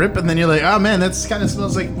like rip and then you're like, oh man, that's kind of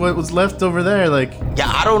smells like what was left over there. Like Yeah,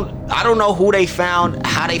 I don't know how they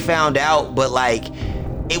found out, but like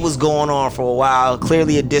it was going on for a while.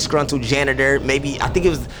 Clearly a disgruntled janitor.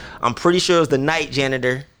 I'm pretty sure it was the night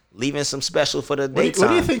janitor leaving some special for the daytime. what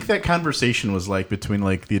do you think that conversation was like between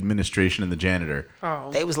like the administration and the janitor?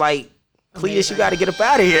 Oh. They was like, Cletus, you got to get up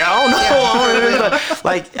out of here. I don't know.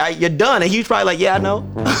 Like, you're done. And he was probably like, yeah, I know.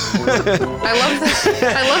 I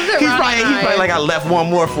love that He's Ronnie and probably like, I left one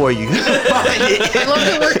more for you. I love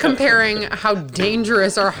that we're comparing how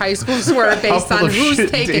dangerous our high schools were based full on of who's shit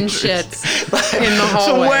taking dangerous. shits in the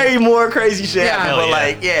Some hallway. way more crazy shit Yeah. happened. Hell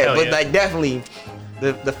But yeah. Hell yeah. like definitely,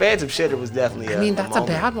 the Phantom Shitter was definitely I mean, that's a moment.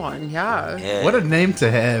 bad one. Yeah. Yeah. What a name to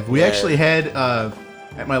have. We Yeah. actually had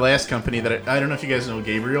at my last company that I don't know if you guys know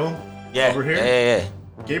Gabriel. Yeah. Over here? Yeah.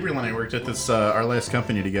 Gabriel and I worked at this our last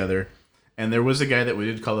company together, and there was a guy that we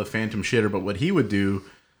did call the Phantom Shitter. But what he would do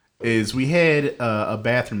is we had a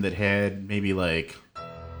bathroom that had maybe like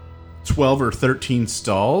 12 or 13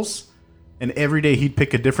 stalls, and every day he'd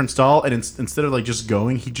pick a different stall, and instead of like just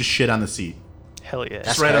going, he'd just shit on the seat. Hell yeah.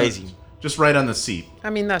 That's right crazy. Just right on the seat.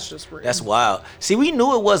 I mean, that's just rude. That's wild. See, we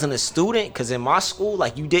knew it wasn't a student because in my school,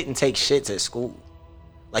 like, you didn't take shits at school.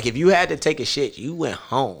 Like, if you had to take a shit, you went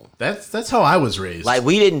home. That's how I was raised. Like,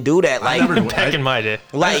 we didn't do that. Like, Back in my day.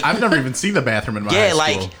 like I've never even seen the bathroom in my yeah,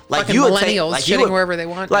 high school. like Fucking you would millennials take, like, you shitting would, wherever they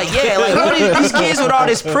want. like, yeah, like what is, these kids with all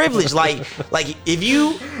this privilege, like if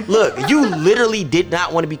you look, you literally did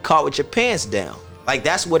not want to be caught with your pants down. Like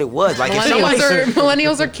that's what it was. Like if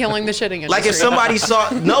Millennials are killing the shitting industry. like if somebody saw,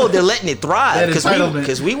 no, they're letting it thrive That entitlement.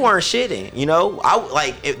 because we weren't shitting. You know,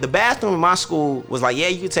 the bathroom in my school was like, yeah,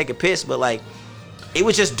 you could take a piss, but like it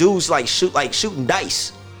was just dudes shooting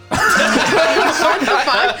dice.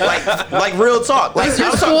 like real talk. Like Is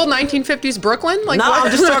your school 1950s Brooklyn? Like no, what?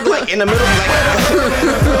 I'm just talking like in the middle, like.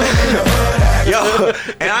 Yo,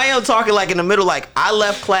 and I am talking like in the middle, like I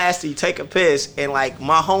left class to take a piss, and like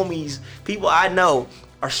my homies, people I know,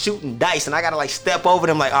 are shooting dice, and I gotta like step over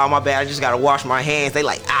them, like, oh my bad, I just gotta wash my hands. They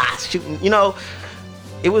like shooting, you know.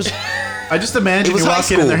 It was. I just imagine It was you high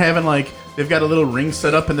walk in and they're school. having like they've got a little ring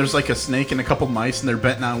set up and there's like a snake and a couple mice and they're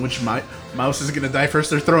betting on which mouse is gonna die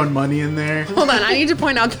first. They're throwing money in there. Hold on, I need to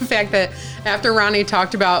point out the fact that after Ronnie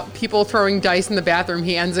talked about people throwing dice in the bathroom,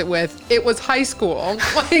 he ends it with, "It was high school."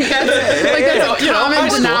 Like that's a common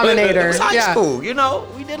denominator. It was high Yeah. school, you know.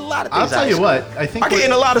 We did a lot of things. I'll tell high you school. what. I think I get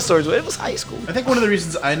in a lot of stories, but it was high school. I think one of the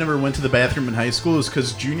reasons I never went to the bathroom in high school is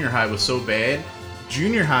because junior high was so bad.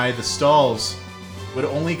 Junior high, the stalls would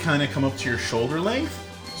only kind of come up to your shoulder length.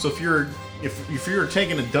 So if you were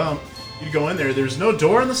taking a dump, you'd go in there. There's no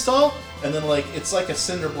door in the stall, and then like it's like a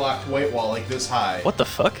cinder blocked white wall like this high. What the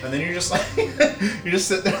fuck? And then you're just like you're just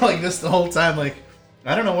sitting there like this the whole time. Like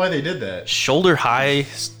I don't know why they did that. Shoulder high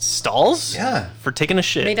stalls? Yeah. For taking a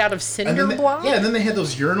shit. Made out of And cinder then they, block? yeah, and then they had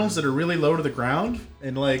those urinals that are really low to the ground,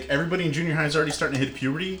 and like everybody in junior high is already starting to hit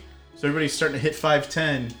puberty, so everybody's starting to hit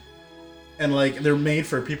 5'10", and like they're made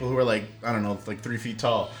for people who are like, I don't know, like 3 feet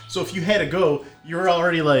tall. So if you had to go, you were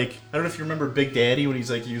already like, I don't know if you remember Big Daddy when he's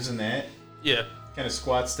like using that, Yeah. kind of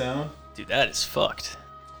squats down. Dude, that is fucked.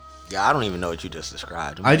 Yeah, I don't even know what you just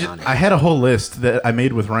described. I'm I being honest. had a whole list that I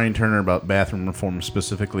made with Ryan Turner about bathroom reform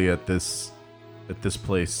specifically at this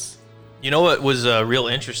place. You know what was real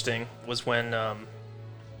interesting was when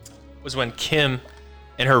Kim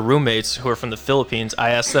and her roommates who are from the Philippines,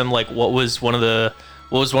 I asked them like what was one of the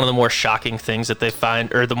more shocking things that they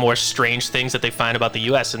find, or the more strange things that they find about the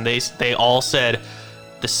US, and they all said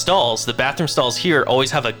the bathroom stalls here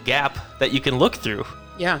always have a gap that you can look through.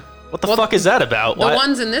 Yeah. What the fuck is that about? The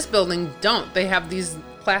ones in this building don't. They have these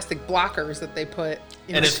plastic blockers that they put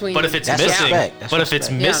in between. But if it's That's missing, respect. That's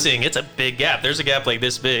respect. missing, it's a big gap. There's a gap like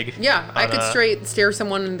this big. Yeah, I could on, straight stare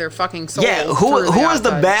someone in their fucking soul. Yeah, through who is the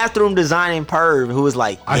outside. bathroom designing perv who was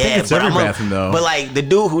like, I think it's but every I'm bathroom, though. But like the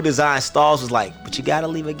dude who designed stalls was like, but you gotta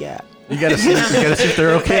leave a gap. You gotta see if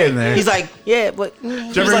they're okay in there. He's like, yeah, but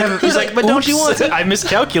Did you ever have- but don't you want to? I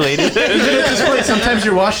miscalculated. Even at this place, sometimes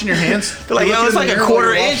you're washing your hands. They're like, you yo, look it's in the like a mirror quarter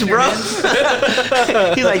while you're inch, washing your bro.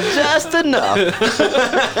 hands. He's like, just enough.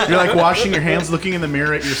 You're like washing your hands, looking in the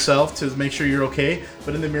mirror at yourself to make sure you're okay.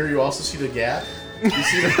 But in the mirror, you also see the gap. You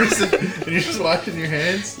see the person, and you're just washing your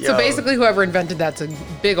hands. So basically, whoever invented that's a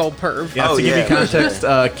big old perv. Yeah, Oh, to give yeah. you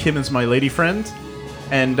context, Kim is my lady friend,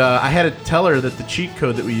 and I had to tell her that the cheat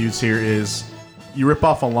code that we use here is you rip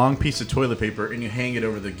off a long piece of toilet paper and you hang it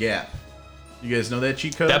over the gap. You guys know that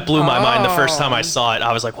cheat code? That blew my mind the first time I Oh. saw it.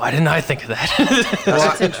 I was like, why didn't I think of that?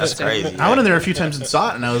 That's interesting. Crazy. I went in there a few times and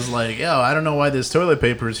saw it, and I was like, yo, I don't know why this toilet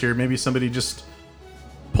paper is here. Maybe somebody just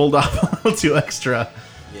pulled off a little too extra.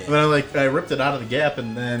 And then I ripped it out of the gap,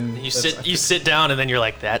 and then You sit down and then you're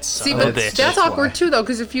like, that's See, son of a but bitch. that's That's awkward why. too, though,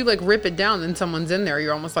 because if you like rip it down and someone's in there,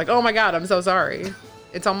 you're almost like, oh my god, I'm so sorry.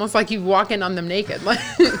 It's almost like you walk in on them naked. Like,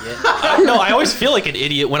 No, I always feel like an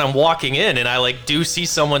idiot when I'm walking in and I like do see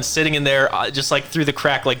someone sitting in there just like through the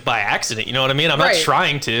crack like by accident. You know what I mean? I'm Right. not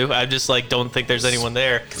trying to. I just like don't think there's anyone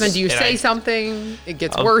there. then do you And say I- something? It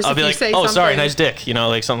gets I'll- worse I'll if be you like, say oh, something. sorry, nice dick. You know,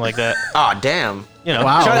 like something like that. Oh, damn. You know,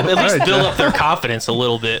 Wow. try to at least Alright, build Jeff. up their confidence a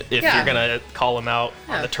little bit if Yeah. you're gonna call them out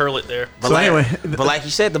on Yeah. the turlet there. But So like, anyway, but like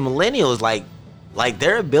you said, the millennials, like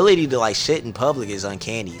their ability to like shit in public is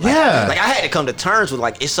uncanny. Like, Yeah. Like I had to come to terms with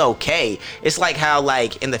like it's okay. It's like how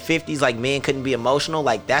like in the 50s like men couldn't be emotional.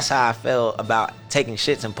 Like that's how I felt about taking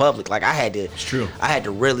shits in public. Like I had to. It's true. I had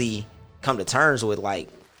to really come to terms with like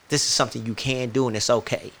this is something you can do and it's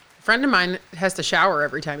okay. A friend of mine has to shower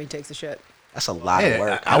every time he takes a shit. That's a lot Yeah, of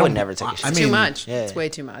work. I I would don't- never take a I shit. It's mean, too much. yeah. It's way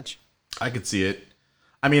too much. I could see it.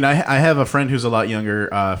 I mean, I have a friend who's a lot younger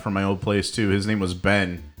from my old place too. His name was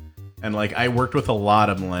Ben, and like I worked with a lot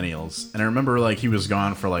of millennials, and I remember like he was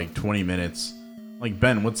gone for like 20 minutes. Like,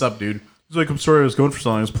 Ben, what's up, dude? He's like, I'm sorry, I was gone for so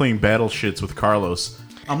long. I was playing battle shits with Carlos.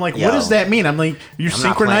 I'm like, Yo. what does that mean? I'm like, you're I'm not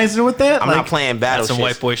synchronizing playing- with that? I'm like, not playing battle That's some shit.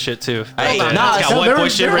 white boy shit too. Hey, Hold on. nah, It's it's- got white boy they're-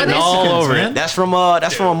 shit they're written Mexicans, all over man. it. That's from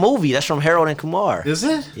a movie. That's from Harold and Kumar. Is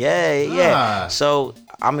it? Yeah, yeah. Ah. So,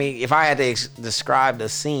 I mean, if I had to describe the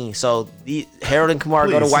scene, so Harold and Kumar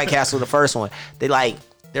go to Please. White Castle, the first one.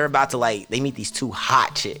 They're about to they meet these two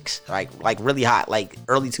hot chicks, like really hot, like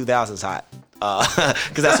early 2000s hot,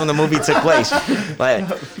 because that's when the movie took place. Like,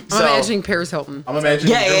 I'm so, imagining Paris Hilton. I'm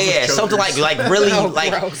imagining. girls with yeah, something chokers. like really Oh,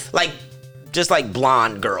 like gross. like just like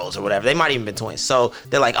blonde girls or whatever. They might even been twins. So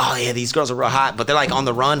they're like, oh yeah, these girls are real hot, but they're like on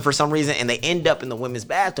the run for some reason, and they end up in the women's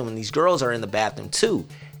bathroom, and these girls are in the bathroom too.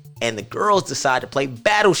 and the girls decide to play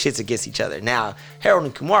battle shits against each other. Now, Harold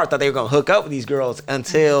and Kumar thought they were gonna hook up with these girls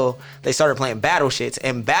until they started playing battle shits.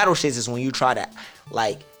 And battle shits is when you try to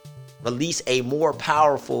like release a more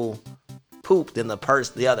powerful poop than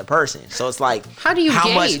the other person. So it's like How do you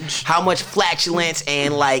gauge? how much flatulence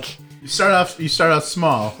and like You start off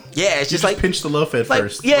small. yeah, it's You just like pinch the loaf at like,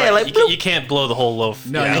 first. yeah, like You can't blow the whole loaf.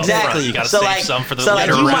 No, out exactly. front. You gotta so save like, some for the so like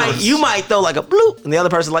later you rounds. you might throw like a bloop, and the other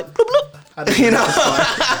person like bloop bloop. You know,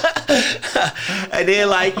 and then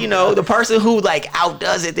like the person who like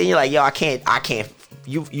outdoes it, then you're like, yo, I can't.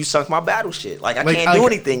 You sunk my battle shit. Like I can't do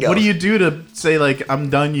anything else. What do you do to say like I'm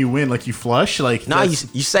done? You win. Like you flush. Like Nah, you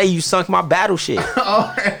say you sunk my battle shit.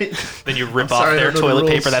 All right. Then you rip I'm off sorry, I their don't know the toilet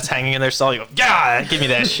rules. paper that's hanging in their stall. You go, yeah, give me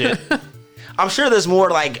that shit. I'm sure there's more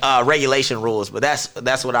like regulation rules, but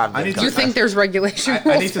that's what I've been. Do you think there's regulation rules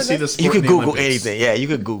I need to for see this? this. You can Google anything. Yeah, you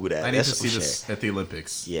could Google that. I need That's to see some this shit. at the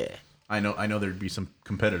Olympics. Yeah. I know there'd be some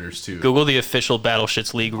competitors too. Google the official Battle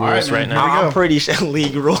Shits League rules right, man. right now. Here we go. I'm pretty sure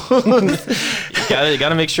league rules. You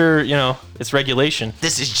gotta make sure it's regulation.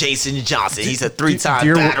 This is Jason Johnson. He's a 3-time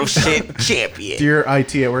Dear- battle shit champion. Dear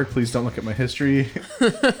IT at work, please don't look at my history.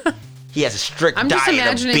 He has a strict I'm just diet of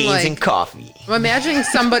imagining, beans like- and coffee. I'm imagining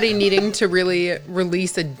somebody needing to really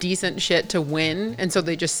release a decent shit to win, and so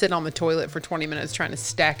they just sit on the toilet for 20 minutes trying to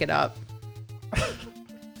stack it up.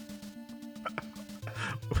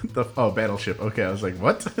 Battleship. Okay, I was like,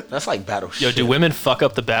 what? That's like battle Yo, shit. do women fuck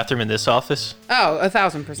up the bathroom in this office? Oh,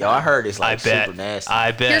 1,000%. Yo, I heard it's like I bet. super nasty.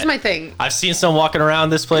 I bet. Here's my thing. I've seen some walking around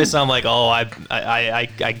this place, and I'm like, oh, I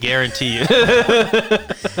guarantee you.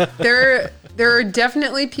 There are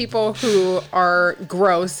definitely people who are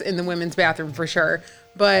gross in the women's bathroom for sure.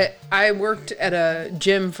 But I worked at a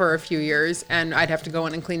gym for a few years, and I'd have to go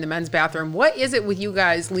in and clean the men's bathroom. What is it with you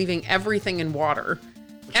guys leaving everything in water?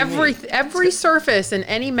 Every surface in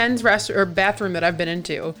any men's bathroom that I've been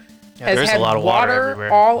into has there's a had lot of water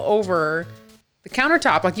everywhere. all over the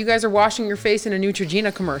countertop. Like you guys are washing your face in a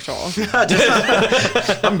Neutrogena commercial.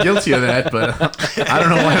 I'm guilty of that, but I don't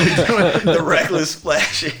know why we do it. The reckless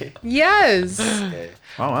splashing. Yes.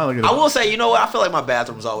 Oh wow, look at I that. will say, you know what? I feel like my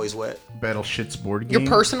bathroom's always wet. Battleshit's board game. Your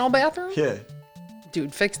personal bathroom? Yeah.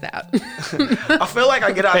 Dude, fix that. I feel like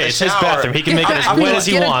I get out Hey, the it's shower. his bathroom. He can make it as I mean, wet as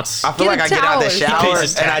he get a- wants. I feel Get like a I get out the towel or shower pays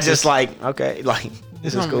his and I taxes. just like, okay, like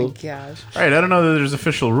this is Oh cool. my gosh. All right, I don't know that there's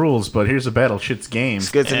official rules, but here's a Battleshit's game. It's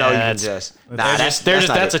good to know you can That's- just. Nah,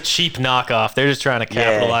 That's a cheap knockoff. They're just trying to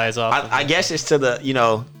capitalize off. I guess it's to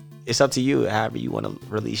the, it's up to you however you want to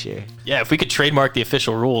release your. Yeah, if we could trademark the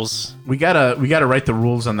official rules. We gotta write the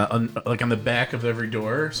rules on the back of every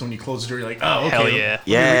door. So when you close the door, you're like, oh, okay. Hell yeah.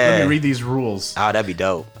 Let me read these rules. Oh, that'd be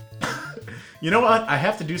dope. You know what? I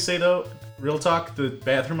have to say though, real talk, the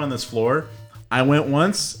bathroom on this floor, I went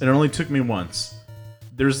once and it only took me once.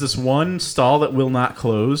 There's this one stall that will not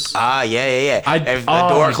close. Ah, yeah. I- If the oh,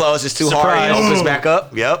 door closes too hard, surprise. it opens back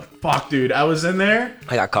up. Yep. Fuck, dude. I was in there.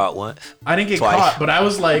 I got caught once. I didn't get Twice. caught, but I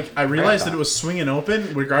was like, I realized that it was swinging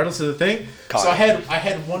open regardless of the thing. Caught So I it.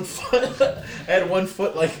 had 1 foot, I had 1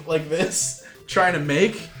 foot like this, trying to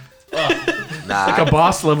make Nah, like a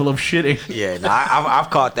boss level of shitting. yeah, nah, I've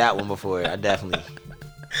caught that one before. I definitely.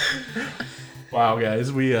 Wow,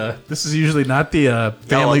 guys, we this is usually not the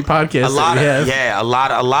family podcast A lot that we of have. yeah, a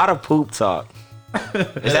lot of poop talk.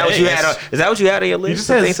 Is that what you had? Is that what you had on your He list? just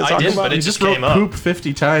of has. things to I talk did, about? but it He just just wrote came up. poop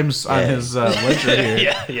 50 times on Yeah. his ledger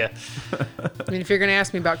here. Yeah. I mean, if you're going to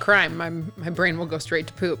ask me about crime, my brain will go straight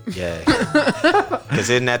to poop. Yeah. Because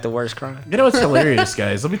isn't that the worst crime? You know what's hilarious,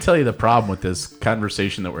 guys? Let me tell you the problem with this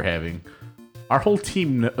conversation that we're having. Our whole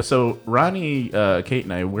team, so Ronnie, Kate,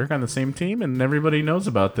 and I work on the same team, and everybody knows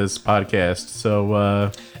about this podcast. So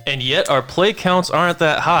And yet our play counts aren't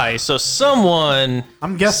that high, so someone's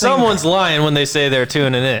lying when they say they're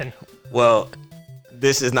tuning in. Well,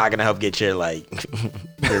 this is not gonna help get your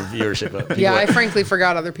your viewership up. Yeah, I frankly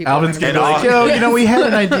forgot other people. Alvin's were gonna gonna be be like, yo, we had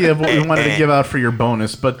an idea of what we wanted to give out for your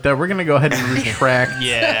bonus, but we're gonna go ahead and retract.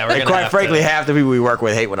 Yeah, we're And gonna quite have frankly, to, half the people we work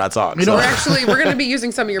with hate when I talk. You know, so, we're going to be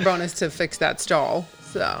using some of your bonus to fix that stall.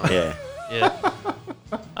 So yeah. yeah.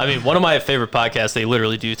 I mean, one of my favorite podcasts, they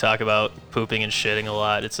literally do talk about pooping and shitting a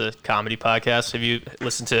lot. It's a comedy podcast. Have you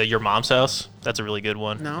listened to Your Mom's House? That's a really good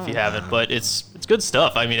one. No. If you haven't, but it's good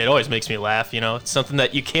stuff. I mean, it always makes me laugh. It's something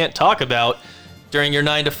that you can't talk about during your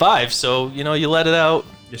 9 to 5. So you let it out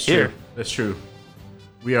It's here. true. That's true.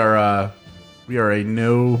 We are a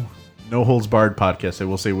no holds barred podcast. I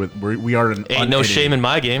will say we are an Ain't no shame in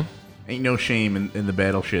my game. Ain't no shame in the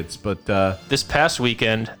battle shits, but This past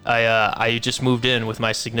weekend, I just moved in with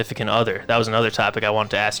my significant other. That was another topic I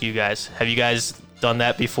wanted to ask you guys. Have you guys done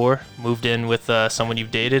that before? Moved in with someone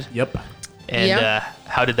you've dated? yep. And Yeah.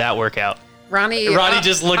 how did that work out? Ronnie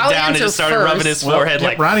just looked I'll down and answer just started first. rubbing his forehead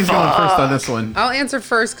like, Ronnie's going first on this one. I'll answer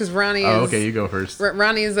first because Ronnie is. Oh, okay, you go first.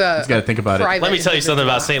 Ronnie is a. He's got to think about it. private let me tell you something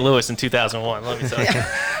about individual. St. Louis in 2001. Let me tell you.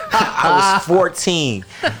 I was 14,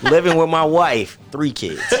 living with my wife, 3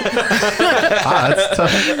 kids. That's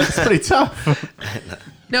tough. That's pretty tough.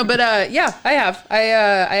 No, but yeah, I have. I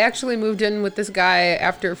actually moved in with this guy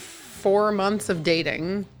after 4 months of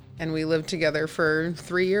dating, and we lived together for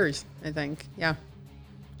 3 years, I think. Yeah.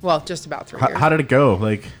 Well, just about 3 years. How did it go?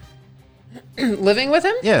 Like, Living with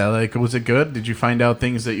him? yeah, like, was it good? Did you find out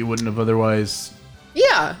things that you wouldn't have otherwise?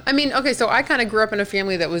 Yeah. I mean, okay, so I kind of grew up in a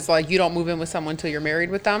family that was like, you don't move in with someone until you're married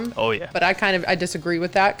with them. Oh, yeah. But I disagree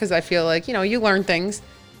with that because I feel like, you learn things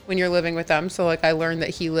when you're living with them. So, like, I learned that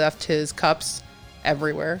he left his cups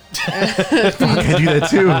everywhere. I do that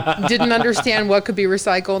too. Didn't understand what could be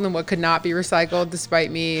recycled and what could not be recycled,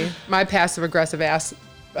 despite my passive aggressive ass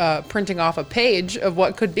printing off a page of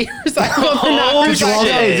what could be recycled and not recycled.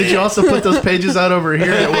 Did you also put those pages out over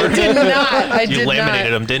here at I work? did not. I You did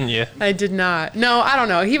laminated not. them, didn't you? I did not. No, I don't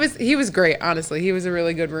know. He was great. Honestly, he was a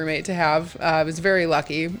really good roommate to have. I was very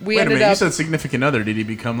lucky. We Wait a ended minute, you up. said significant other. Did he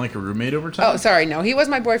become like a roommate over time? Oh, sorry. No, he was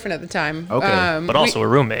my boyfriend at the time. Okay. But also a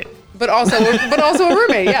roommate. But also a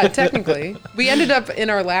roommate. Yeah, technically. We ended up in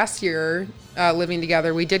our last year living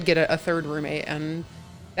together. We did get a third roommate, and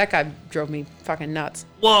that guy drove me fucking nuts.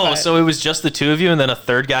 Whoa, But- so it was just the two of you and then a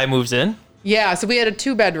third guy moves in? Yeah, so we had a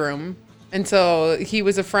 2-bedroom, and so he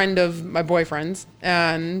was a friend of my boyfriend's,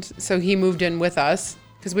 and so he moved in with us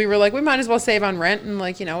because we were like, we might as well save on rent and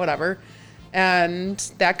like, whatever. And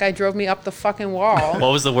that guy drove me up the fucking wall.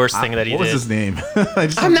 What was the worst thing that he What did? was his name?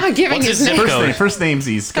 I'm not giving What's his his name. zip First code? name. First name's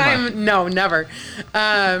easy. Come on. No, never.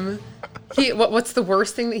 What's the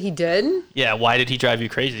worst thing that he did? Yeah, why did he drive you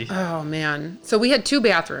crazy? Oh man. So we had 2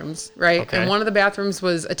 bathrooms, right? Okay. And one of the bathrooms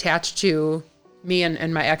was attached to me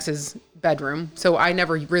and my ex's bedroom. So I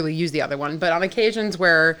never really used the other one. But on occasions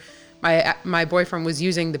where my boyfriend was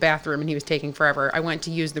using the bathroom and he was taking forever, I went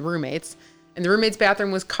to use the roommate's. And the roommate's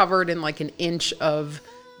bathroom was covered in like an inch of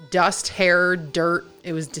dust, hair, dirt.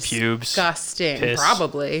 It was Pubes. disgusting. Piss.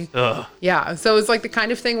 Probably. Ugh. Yeah. So it's like the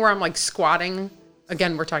kind of thing where I'm like squatting.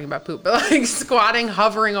 Again, we're talking about poop, but like squatting,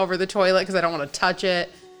 hovering over the toilet because I don't want to touch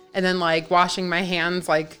it. And then like washing my hands,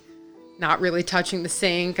 like not really touching the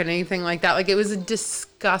sink and anything like that. Like it was a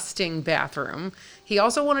disgusting bathroom. He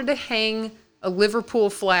also wanted to hang a Liverpool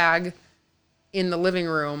flag in the living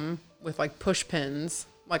room with like push pins,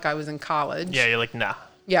 like I was in college. Yeah, you're like, nah.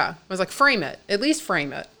 Yeah. I was like, frame it. At least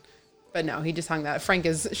frame it. But no, he just hung that. Frank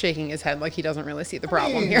is shaking his head like he doesn't really see the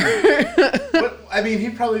problem here. But, I mean,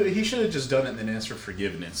 he should have just done it and then asked for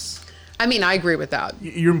forgiveness. I mean, I agree with that.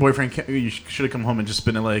 Your boyfriend, you should have come home and just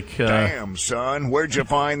been like, Damn, son, where'd you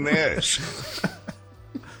find this?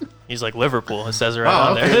 He's like, Liverpool. It says it right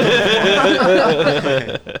on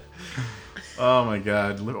there. oh my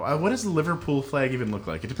God. What does the Liverpool flag even look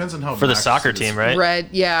like? It depends on how For the obnoxious soccer it is. team, right? Red,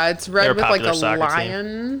 yeah, it's red They're a with like popular a soccer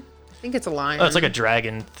lion. I think it's a lion. Oh, it's like a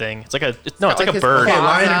dragon thing. It's like a got, like, like a his bird. Okay, claws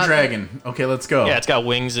lion out. and dragon. Okay, let's go. Yeah, it's got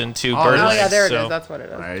wings and 2 Oh, bird Oh legs. yeah, there it so- is. That's what it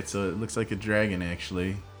is. All right, so it looks like a dragon,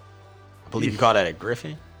 actually. I believe you call that a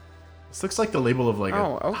griffin. This looks like the label of like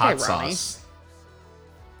Oh, a okay, hot Ronnie. sauce.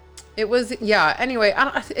 It was, yeah. Anyway,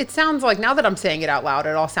 it sounds like, now that I'm saying it out loud,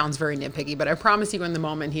 it all sounds very nitpicky. But I promise you, in the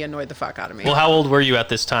moment, he annoyed the fuck out of me. Well, how old were you at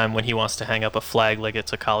this time when he wants to hang up a flag like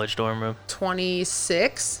it's a college dorm room?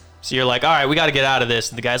 26. So you're like, all right, we got to get out of this.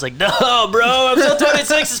 And the guy's like, no, bro, I'm still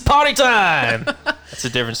 26. It's party time. That's the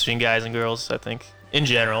difference between guys and girls, I think. In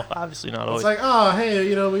general, obviously not always. It's like, oh,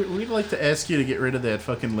 hey, we'd like to ask you to get rid of that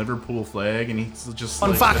fucking Liverpool flag, and he's just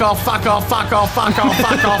like, Fuck off, fuck off, fuck off, fuck off,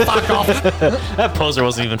 fuck off, fuck off. That poser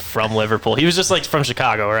wasn't even from Liverpool. He was just like from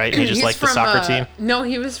Chicago, right? He just He's liked the from, soccer team. No,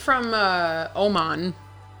 he was from Oman.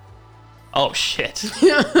 Oh, shit.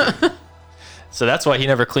 So that's why he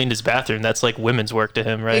never cleaned his bathroom. That's like women's work to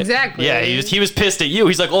him, right? Exactly. Yeah, he was pissed at you.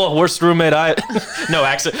 He's like, oh, worst roommate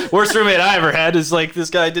worst roommate I ever had is like this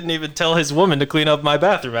guy didn't even tell his woman to clean up my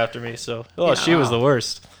bathroom after me. So, she was the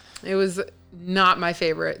worst. It was not my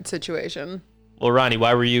favorite situation. Well, Ronnie,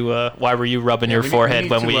 why were you rubbing your we forehead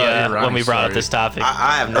need when to we hear when Ronnie's we brought up story. this topic?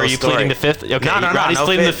 I have no Are you story. pleading the fifth? Okay, No, Ronnie's no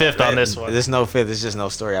pleading the fifth. fifth on this one. There's no fifth. It's just no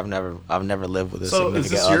story. I've never lived with a so significant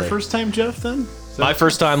is this other. your first time, Jeff? Then My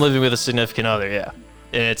first time living with a significant other, yeah.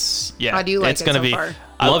 It's How do you like it's it gonna so be. far?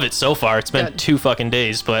 I love it so far. It's been Good. 2 fucking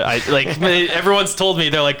days, but I like everyone's told me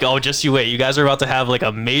they're like, oh, just you wait. You guys are about to have like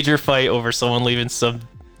a major fight over someone leaving some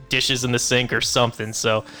dishes in the sink or something.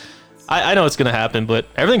 So I know it's gonna happen, but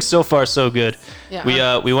everything's so far so good.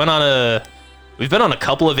 Yeah. We went on We've been on a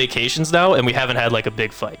couple of vacations now, and we haven't had like a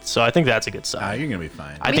big fight. So I think that's a good sign. You're gonna be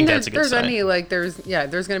fine. I think that's a good there's sign. any there's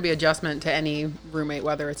going to be adjustment to any roommate,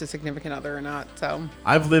 whether it's a significant other or not. So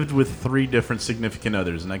I've lived with 3 different significant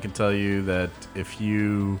others, and I can tell you that if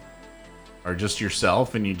you are just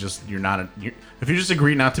yourself and if you just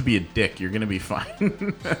agree not to be a dick, you're gonna be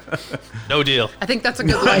fine. No deal. I think that's a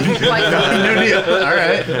good life. No deal. All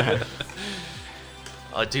right.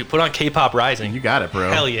 Dude, put on K-pop Rising. You got it, bro.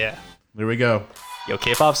 Hell yeah. There we go. Yo,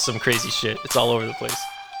 K-pop's some crazy shit. It's all over the place.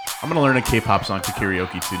 I'm gonna learn a K-pop song to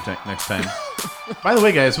karaoke to next time. By the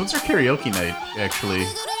way, guys, what's our karaoke night? Actually,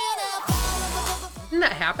 Didn't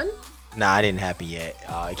that happen? Nah, it didn't happen yet.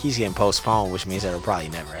 It keeps getting postponed, which means it'll probably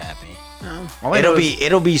never happen. Oh.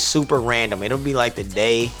 It'll be super random. It'll be like the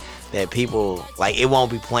day that people like. It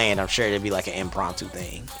won't be planned. I'm sure it'll be like an impromptu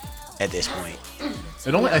thing at this point.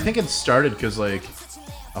 I think it started because like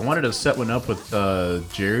I wanted to set one up with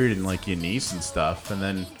Jared and like your niece and stuff, and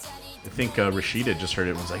then I think Rashida just heard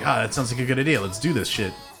it and was like, that sounds like a good idea. Let's do this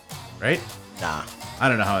shit, right? Nah. I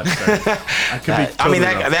don't know how it started. I could be. I mean, totally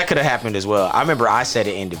wrong. that could have happened as well. I remember I said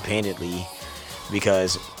it independently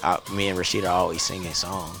because me and Rashida are always singing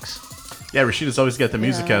songs. Yeah, Rashida's always got the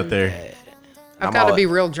music out there. I've got to be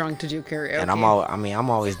real drunk to do karaoke. And I'm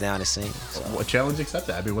always down to sing. So. What challenge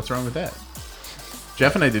accepted? I mean, what's wrong with that?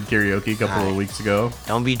 Jeff and I did karaoke a couple of weeks ago.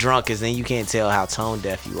 Don't be drunk, because then you can't tell how tone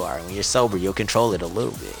deaf you are. When you're sober, you'll control it a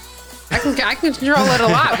little bit. I can control it a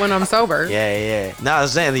lot when I'm sober. Yeah. No, I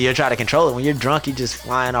was saying that you're trying to control it. When you're drunk, you're just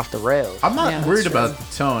flying off the rails. I'm not worried about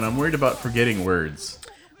the tone. I'm worried about forgetting words.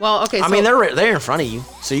 Well, okay. I mean, they're in front of you,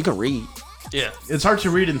 so you can read. Yeah. It's hard to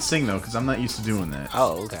read and sing, though, because I'm not used to doing that.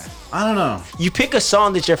 Oh, okay. I don't know. You pick a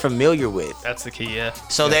song that you're familiar with. That's the key, yeah.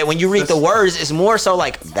 So that when you read the words, it's more so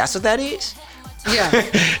like, that's what that is? Yeah.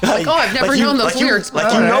 like, I've never known those lyrics. You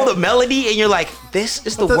know the melody, and you're like, this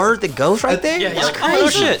is the word that goes right there? Yeah, That's oh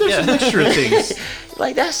shit. There's a mixture of things.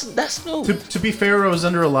 Like, that's new. To be fair, I was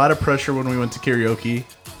under a lot of pressure when we went to karaoke.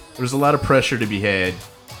 There was a lot of pressure to be had.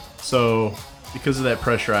 So, because of that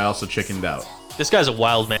pressure, I also chickened out. This guy's a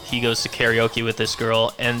wild man. He goes to karaoke with this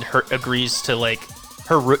girl and agrees to like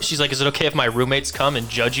she's like, is it okay if my roommates come and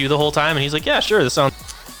judge you the whole time? And he's like, yeah, sure. This sounds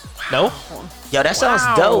no. Yo, that sounds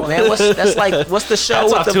dope, man. What's the show? That's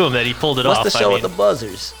with off to him that he pulled it off. What's the show with the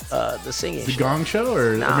buzzers? The singing. The show. Gong Show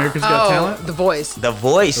or America's Got Talent? The Voice. The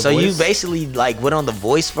Voice. The So Voice. you basically like went on The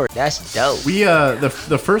Voice for that's dope. We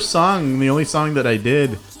the first song, the only song that I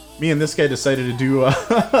did, me and this guy decided to do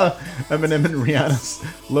Eminem and Rihanna's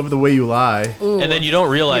 "Love the Way You Lie." Ooh, and then you don't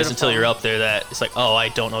realize beautiful. until you're up there that it's like, oh, I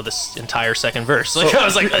don't know this entire second verse. Like I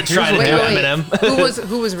was like trying to do Wait. Eminem.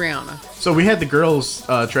 Who was Rihanna? So we had the girls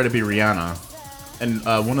try to be Rihanna, and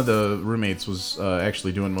one of the roommates was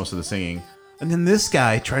actually doing most of the singing. And then this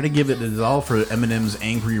guy tried to give it his all for Eminem's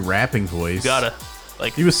angry rapping voice. Gotta.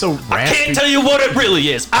 Like, he was so raspy. I can't tell you what it really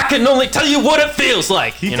is. I can only tell you what it feels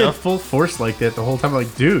like. He you did know? full force like that the whole time.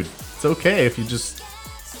 Like, dude, it's okay if you just.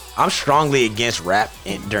 I'm strongly against rap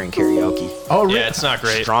during karaoke. Oh, really? Yeah, it's not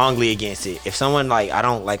great. Strongly against it. If someone I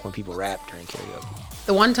don't like when people rap during karaoke.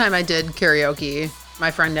 The one time I did karaoke, my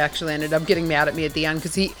friend actually ended up getting mad at me at the end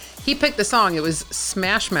because he picked the song. It was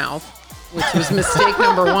Smash Mouth, which was mistake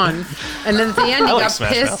number one. And then at the end, he got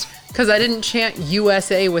Smash pissed because I didn't chant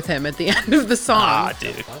USA with him at the end of the song. Ah,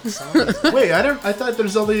 dude. Wait, I thought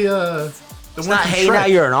there's only the It's one not from Hey Shrek. Now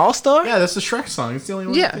You're an All-Star? Yeah, that's the Shrek song. It's the only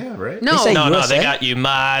one. Yeah. Right. No, say No, USA? they got you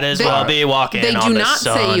might as well be walking they on do the not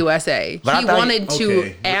sun. say USA. But I He thought wanted to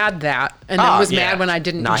Okay. add that, and then was mad when I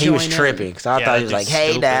didn't. Nah, he join was in. tripping because I Yeah, thought he was that like, dude's "Hey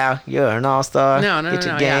stupid. now, you're an all-star. No, Get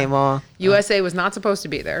your yeah. game on." USA was not supposed to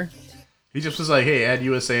be there. He just was like, "Hey, add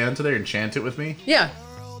USA onto there and chant it with me." Yeah.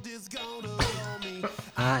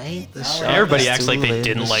 I ain't the show. Everybody acts like they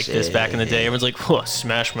didn't like this back in the day. Everyone's like, "Whoa,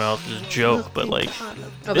 Smash Mouth is a joke," but like,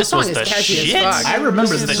 Oh, this song was is the catchy as shit. fuck. I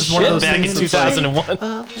remember This this is is the one of shit those back in things. It's like,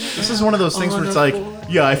 2001. this is one of those things where it's like,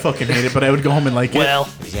 yeah, I fucking hate it, but I would go home and like it. Well,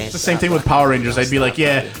 It's the same thing with Power Rangers. I'd be like,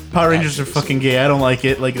 yeah, Power Rangers are fucking gay. I don't like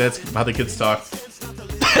it. Like that's how the kids talk.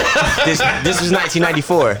 This was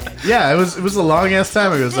 1994. Yeah, it was a long ass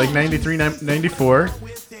time ago. It was like 93, 94.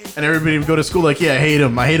 And everybody would go to school like, yeah, I hate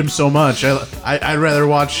him. I hate him so much. I'd rather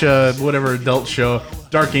watch whatever adult show.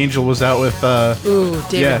 Dark Angel was out with. Ooh,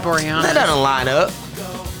 David Yeah. Boreanaz. That doesn't line up.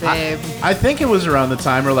 Babe. I think it was around the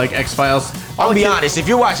time where like X Files. I'll be honest. If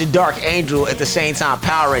you're watching Dark Angel at the same time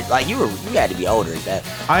Power Rangers, like you had to be older at that.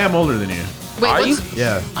 I am older than you. Wait, Are you? what's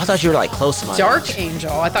Yeah. I thought you were like close to my age. Dark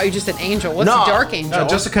Angel? I thought you just said Angel. What's No. a Dark Angel?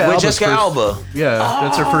 Jessica With Alba's Jessica first- Alba. Yeah,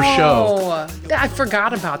 that's her first show. Oh, I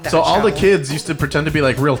forgot about that. So all the show. kids used to pretend to be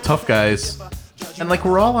like real tough guys, And like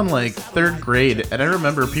we're all in like 3rd grade, and I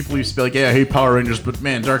remember people used to be like, "Yeah, I hate Power Rangers, but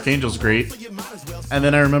man, Dark Angel's great." And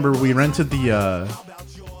then I remember we rented the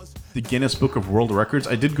Guinness Book of World Records.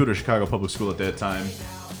 I did go to Chicago Public School at that time.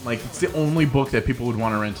 Like it's the only book that people would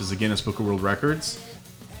want to rent is the Guinness Book of World Records.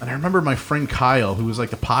 And I remember my friend Kyle, who was like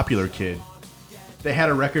the popular kid. They had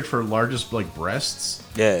a record for largest like breasts.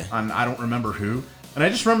 Yeah. On I don't remember who. And I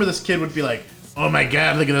just remember this kid would be like, "Oh my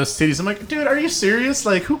god, look at those titties." I'm like, "Dude, are you serious?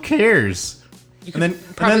 Like, who cares?" You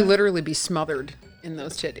could probably literally be smothered in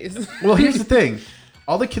those titties. Well, here's the thing.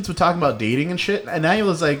 All the kids would talk about dating and shit, and I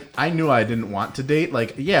was like, I knew I didn't want to date.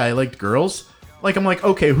 Like, yeah, I liked girls. Like, I'm like,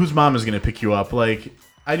 okay, whose mom is gonna pick you up? Like,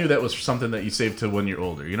 I knew that was something that you saved to when you're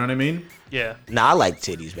older. You know what I mean? Yeah. Nah, I like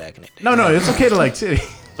titties back in the day. No, it's okay to like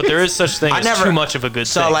titties. But there is such thing as too much of a good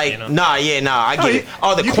so thing. like, you know? I get it.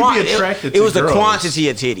 Oh, the you could quantity. be attracted It to was the girls. quantity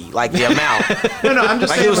of titty, like the amount. No, I'm just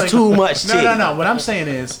like saying it was too much titty. No. What I'm saying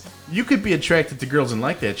is, you could be attracted to girls and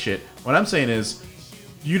like that shit. What I'm saying is,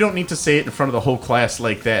 you don't need to say it in front of the whole class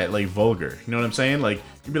like that, like vulgar. You know what I'm saying? Like,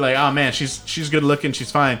 you'd be like, "Oh man, she's good looking,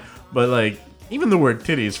 she's fine," but like, even the word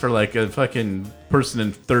titties for like a fucking person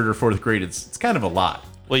in 3rd or 4th grade, it's kind of a lot.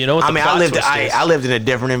 Well, you know what? I lived in a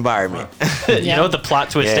different environment. You know what the plot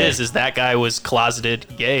twist is that guy was closeted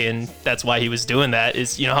gay, and that's why he was doing that.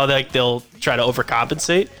 Is you know how like they'll try to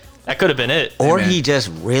overcompensate? That could have been it. Or he just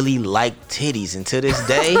really liked titties, and to this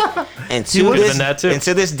day, and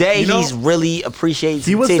to this day, You know, he's really appreciates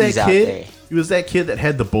He was titties that out kid. there. He was that kid that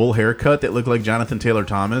had the bull haircut that looked like Jonathan Taylor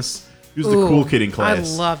Thomas. He was the cool kid in class.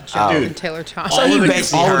 I love Jonathan Taylor Thomas. So he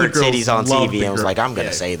basically all of the heard girls titties on love TV the and was girl. like, "I'm gonna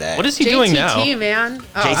Yeah. say that." What is he doing now? JTT, man.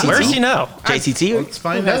 Oh, JTT? Where is he now? JTT? Let's Who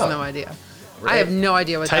find has out. no idea? I have no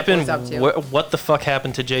idea what Type that in boy's up to. what the fuck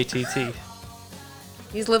happened to JTT?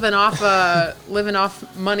 He's living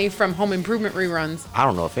off money from Home Improvement reruns. I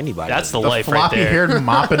don't know if anybody. That's the The life right there. floppy-haired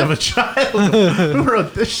moppet of a child. Who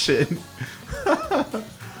wrote this shit?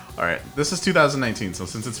 All right, this is 2019, so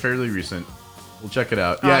since it's fairly recent, we'll check it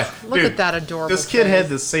out. Yeah, Look dude, at that adorable This kid face. had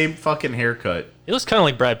the same fucking haircut. He looks kind of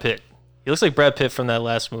like Brad Pitt. He looks like Brad Pitt from that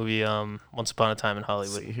last movie, Once Upon a Time in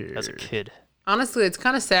Hollywood, as a kid. Honestly, it's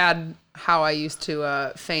kind of sad how I used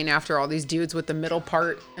to feign after all these dudes with the middle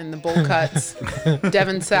part and the bowl cuts.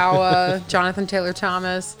 Devin Sawa, Jonathan Taylor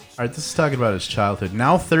Thomas. All right, this is talking about his childhood.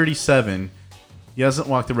 Now 37. He hasn't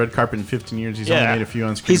walked the red carpet in 15 years. He's only made a few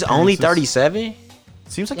on-screen He's only appearances. 37?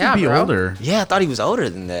 Seems like Yeah, he'd be bro. older. Yeah, I thought he was older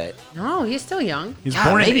than that. No, he's still young. He's God,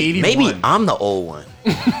 born in maybe, 81. maybe I'm the old one.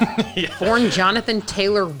 Born Jonathan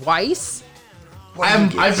Taylor Weiss.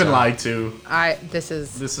 I've been lied to. This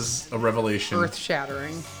is This is a revelation.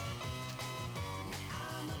 earth-shattering.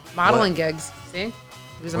 Modeling gigs. See? He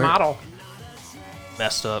was a Where- model.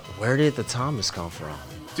 Messed up. Where did the Thomas come from?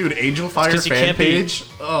 Dude, Angel Fire 'cause you fan can't be- page.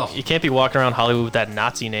 Ugh. You can't be walking around Hollywood with that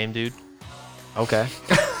Nazi name, dude. Okay.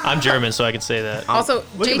 I'm German, so I can say that. Also,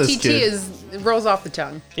 look at this JTT kid. rolls off the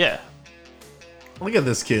tongue. Yeah. Look at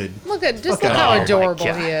this kid. Look Fuck how outta here. adorable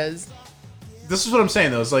God. he is. This is what I'm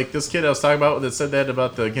saying, though. It's like this kid I was talking about that said that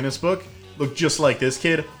about the Guinness book looked just like this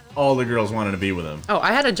kid. All the girls wanted to be with him. Oh,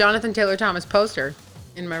 I had a Jonathan Taylor Thomas poster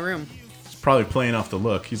in my room. He's probably playing off the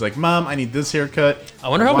look. He's like, "Mom, I need this haircut." I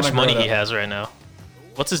wonder how wanna much money grow it he up." has right now.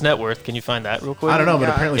 What's his net worth? Can you find that real quick? I don't know, but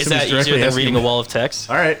Yeah. apparently Is that somebody's easier directly than asking reading a me. wall of text?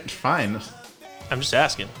 All right, fine. I'm just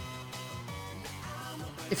asking.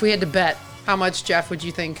 If we had to bet, how much, Jeff, would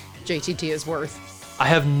you think JTT is worth? I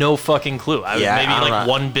have no fucking clue. Yeah, Maybe I'm like not-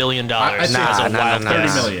 $1 billion. I say as a nah, wild nah,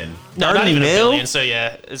 guess. 30 million. No, not 30 even mil? a billion. So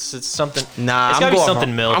yeah, it's something. Nah, it's I'm gotta be going something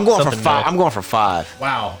for, mil. I'm going for something five. mil. I'm going for 5.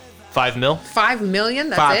 Wow. 5 mil. 5 million?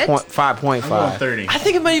 That's it? 5.5. I'm going 30. I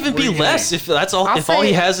think it might even What be are you less getting? if that's all. I'll if all he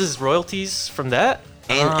say- has is royalties from that.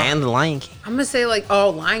 And the Lion King. I'm gonna say like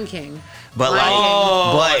Lion King. But like,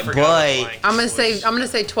 I but forgot about Lion King. I'm gonna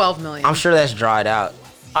say 12 million. I'm sure that's dried out.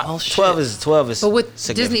 Oh, shit. 12 is but with Disney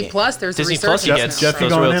significant. Plus, there's Disney a Plus, you resurgence get now, Jeff, you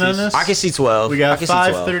those going in on royalties. this? I can see 12. We I got can see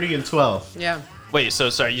 5, 12. 30, and 12. Yeah. Wait, so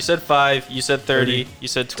sorry. You said 5. You said 30. You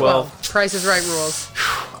said 12. Price is Right rules.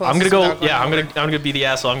 I'm gonna Closest go. without going Yeah, I'm over. gonna be the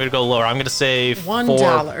asshole. I'm gonna go lower. I'm gonna say $1. 4.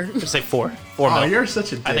 I'm gonna say 4. 4 Oh, mil. you're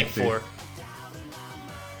such a dick, I think dude. 4.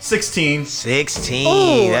 16. 16.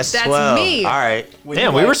 Ooh, that's that's 12. me. All right.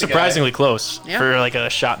 Damn, we were surprisingly close Yeah. for like a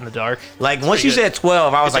shot in the dark. Like once Pretty you good. said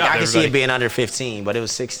 12, I was Good like, job, I can see it everybody. being under 15, but it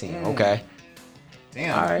was 16. Okay.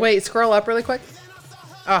 Damn. All right. Wait, scroll up really quick.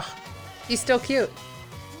 Oh, he's still cute.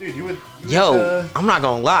 Dude, you would. Yo, I'm not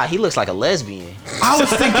gonna lie. He looks like a lesbian. I was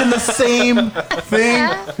thinking the same thing.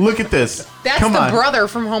 Look at this. That's Come the on. brother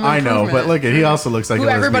from Home I Improvement. know, but look at he also looks like who a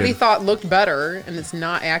lesbian. everybody thought looked better, and it's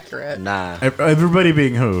not accurate. Nah. Everybody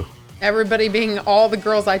being who? Everybody being all the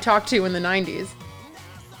girls I talked to in the 90s.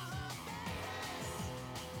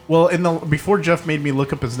 Well, before Jeff made me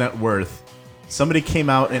look up his net worth, somebody came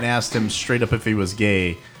out and asked him straight up if he was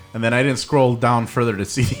gay, and then I didn't scroll down further to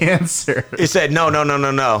see the answer. It said no.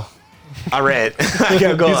 I read. I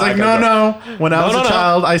kept going. He's like, no. When I was a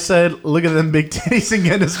child, I said, "Look at them big titties in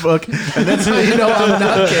Guinness Book," and that's how you know I'm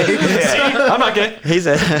not gay. I'm not gay. He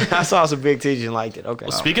said, "I saw some big titties and liked it." Okay.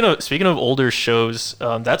 Well, speaking of older shows,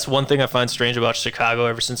 that's one thing I find strange about Chicago.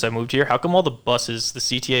 Ever since I moved here, how come all the buses, the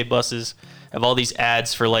CTA buses, have all these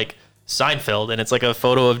ads for like Seinfeld, and it's like a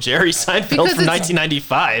photo of Jerry Seinfeld from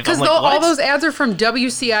 1995? Because all those ads are from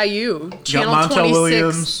WCIU, Channel Montel 26.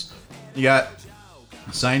 Williams. You got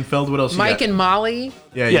Seinfeld. What else? Mike you got? and Molly.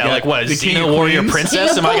 Yeah, like what? The King Xena of Warrior Queens?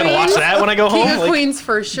 Princess? Am I going to watch that when I go home? King of Queens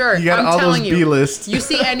for sure. You got I'm all telling those you. B-lists. You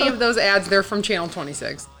see any of those ads, they're from Channel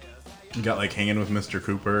 26. You got like Hanging with Mr.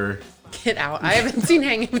 Cooper. Get out. I haven't seen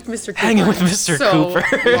Hanging with Mr. Cooper. Hanging with Mr. Cooper.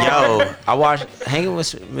 Yo, I watched Hanging with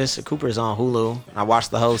Mr. Cooper's on Hulu. I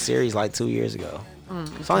watched the whole series like 2 years ago.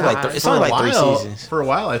 It's only like 3 seasons. For a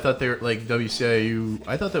while, I thought they were like WCIU.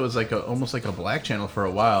 I thought that was like almost like a black channel for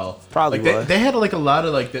a while. Probably like was. They had like a lot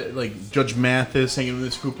of like Judge Mathis, Hanging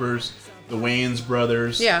with Mr. Cooper's, the Wayans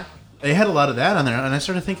brothers. Yeah. They had a lot of that on there, and I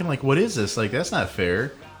started thinking like, what is this? Like that's not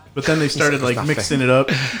fair. But then they started like mixing it up.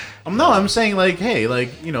 No, I'm saying like, hey, like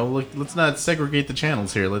look, let's not segregate the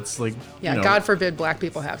channels here. Let's like, Yeah, God forbid black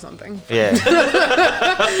people have something. Yeah.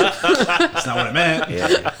 That's not what I meant.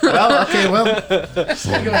 Yeah. Well, okay,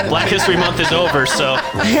 Black History Month is over, so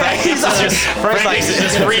Frank's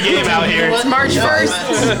just free game out here. It's March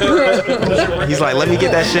 1st. He's like, let me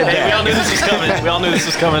get that shit Hey, we all back. knew this was coming. We all knew this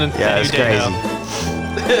was coming. Yeah, it's crazy.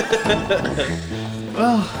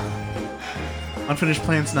 Well, unfinished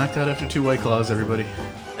plans knocked out after 2 White Claws, everybody.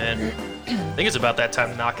 And I think it's about that time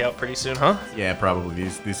to knock out pretty soon, huh? Yeah, probably.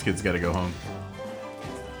 These kids got to go home.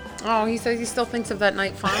 Oh, he says he still thinks of that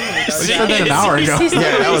night fondly. He said that an hour ago. Yeah,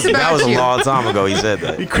 that was a long time ago. He said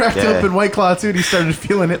that. He cracked up in White Claw too, and he started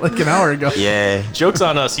feeling it like an hour ago. Yeah. Joke's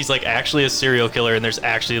on us. He's like actually a serial killer, and there's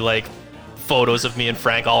actually like photos of me and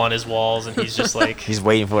Frank all on his walls, and he's just like he's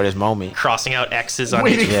waiting for this moment, crossing out X's on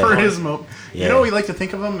waiting each for one. his moment. Yeah. You know what we like to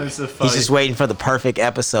think of him as if he's just waiting for the perfect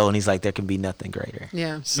episode, and he's like, there can be nothing greater.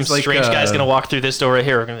 Yeah. Some like, strange guy's gonna walk through this door right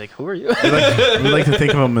here. We're gonna be like, who are you? we like to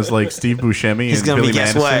think of him as like Steve Buscemi He's and gonna Billy be,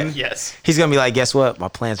 guess Madison. what? Yes. He's gonna be like, guess what? My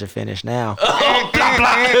plans are finished now.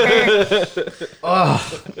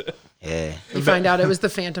 Oh. Yeah. You find out it was the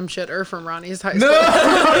Phantom Shitter from Ronnie's high school. No!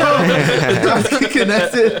 That's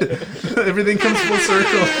connected. Everything comes full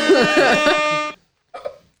circle.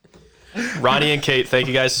 Ronnie and Kate, thank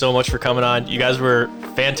you guys so much for coming on. You guys were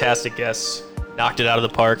fantastic guests. Knocked it out of the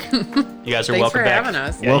park. You guys are Thanks welcome for back. having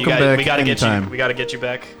us. Yeah, Welcome back we gotta get anytime. you. We gotta get you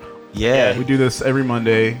back. Yeah. We do this every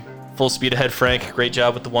Monday. Full speed ahead, Frank. Great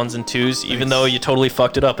job with the 1s and 2s. Even though you totally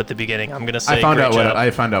fucked it up at the beginning, I'm gonna say I found great out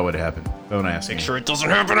job. what happened. Don't ask me. Make sure it doesn't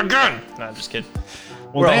happen again. Nah, I'm just kidding. Well,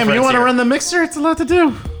 We're all damn, you friends want to here. run the mixer? It's a lot to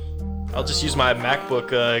do. I'll just use my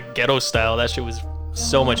MacBook ghetto style. That shit was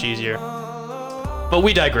so much easier. But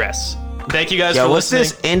we digress. Thank you guys Yo, for what's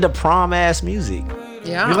listening. this end of prom ass music?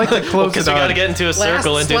 Yeah. We like to close Because it we on. got to get into a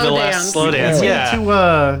circle and do the slow last dance. slow dance.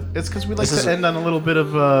 Yeah. It's because we like This is- to end on a little bit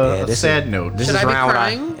of a this sad is- note. This Should is I be around when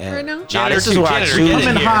crying yeah. right now? Nah, Janitor, this is where I janitor, choose. get in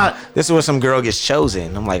Coming here. hot. This is where some girl gets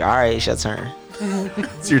chosen. I'm like, all right, it's your turn.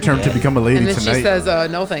 It's your turn to become a lady And then tonight. she says,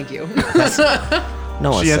 no, thank you. No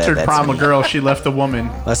one she said entered that prom to a me. girl. She left a woman.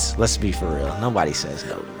 Let's be for real. Nobody says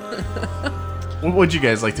no. What would you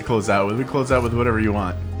guys like to close out with? We close out with whatever you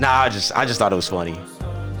want. Nah, I just thought it was funny.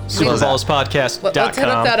 Let's hit up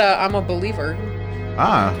SuperballsPodcast.com. that I'm a believer.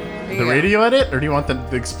 Ah, There the you radio edit, or do you want the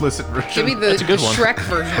explicit version? Give me the Shrek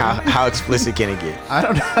version. How explicit can it get? I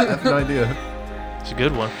don't know. I have no idea. It's a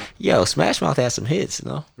good one. Yo, Smash Mouth has some hits,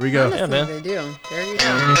 no? Here we go. Yeah, man. They do. There you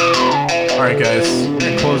go. All right, guys. We're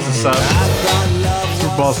going to close this up.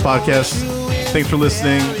 Super Balls Podcast. Thanks for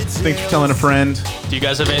listening. Thanks for telling a friend. Do you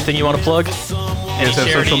guys have anything you want to plug? Any guys have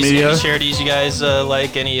social charities, media? any charities you guys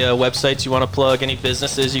like? Any websites you want to plug? Any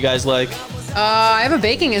businesses you guys like? I have a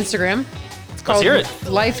baking Instagram. It's called hear it.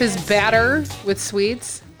 Life is Batter with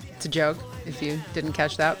Sweets. It's a joke if you didn't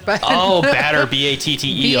catch that. But Oh, Batter,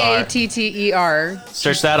 B-A-T-T-E-R. B-A-T-T-E-R.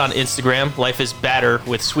 Search that on Instagram. Life is Batter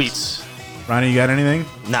with Sweets. Ronnie, you got anything?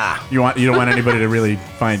 Nah. You don't want anybody to really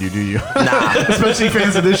find you, do you? Nah. Especially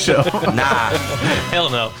fans of this show. Nah. Hell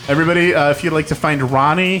no. Everybody, if you'd like to find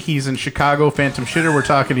Ronnie, he's in Chicago. Phantom Shitter, we're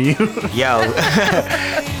talking to you. Yo.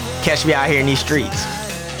 Catch me out here in these streets.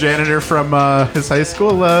 Janitor from his high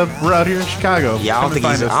school. We're out here in Chicago. Yeah, I Come don't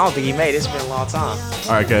and find us. think he made it. It's been a long time.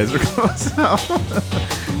 All right, guys, we're close out.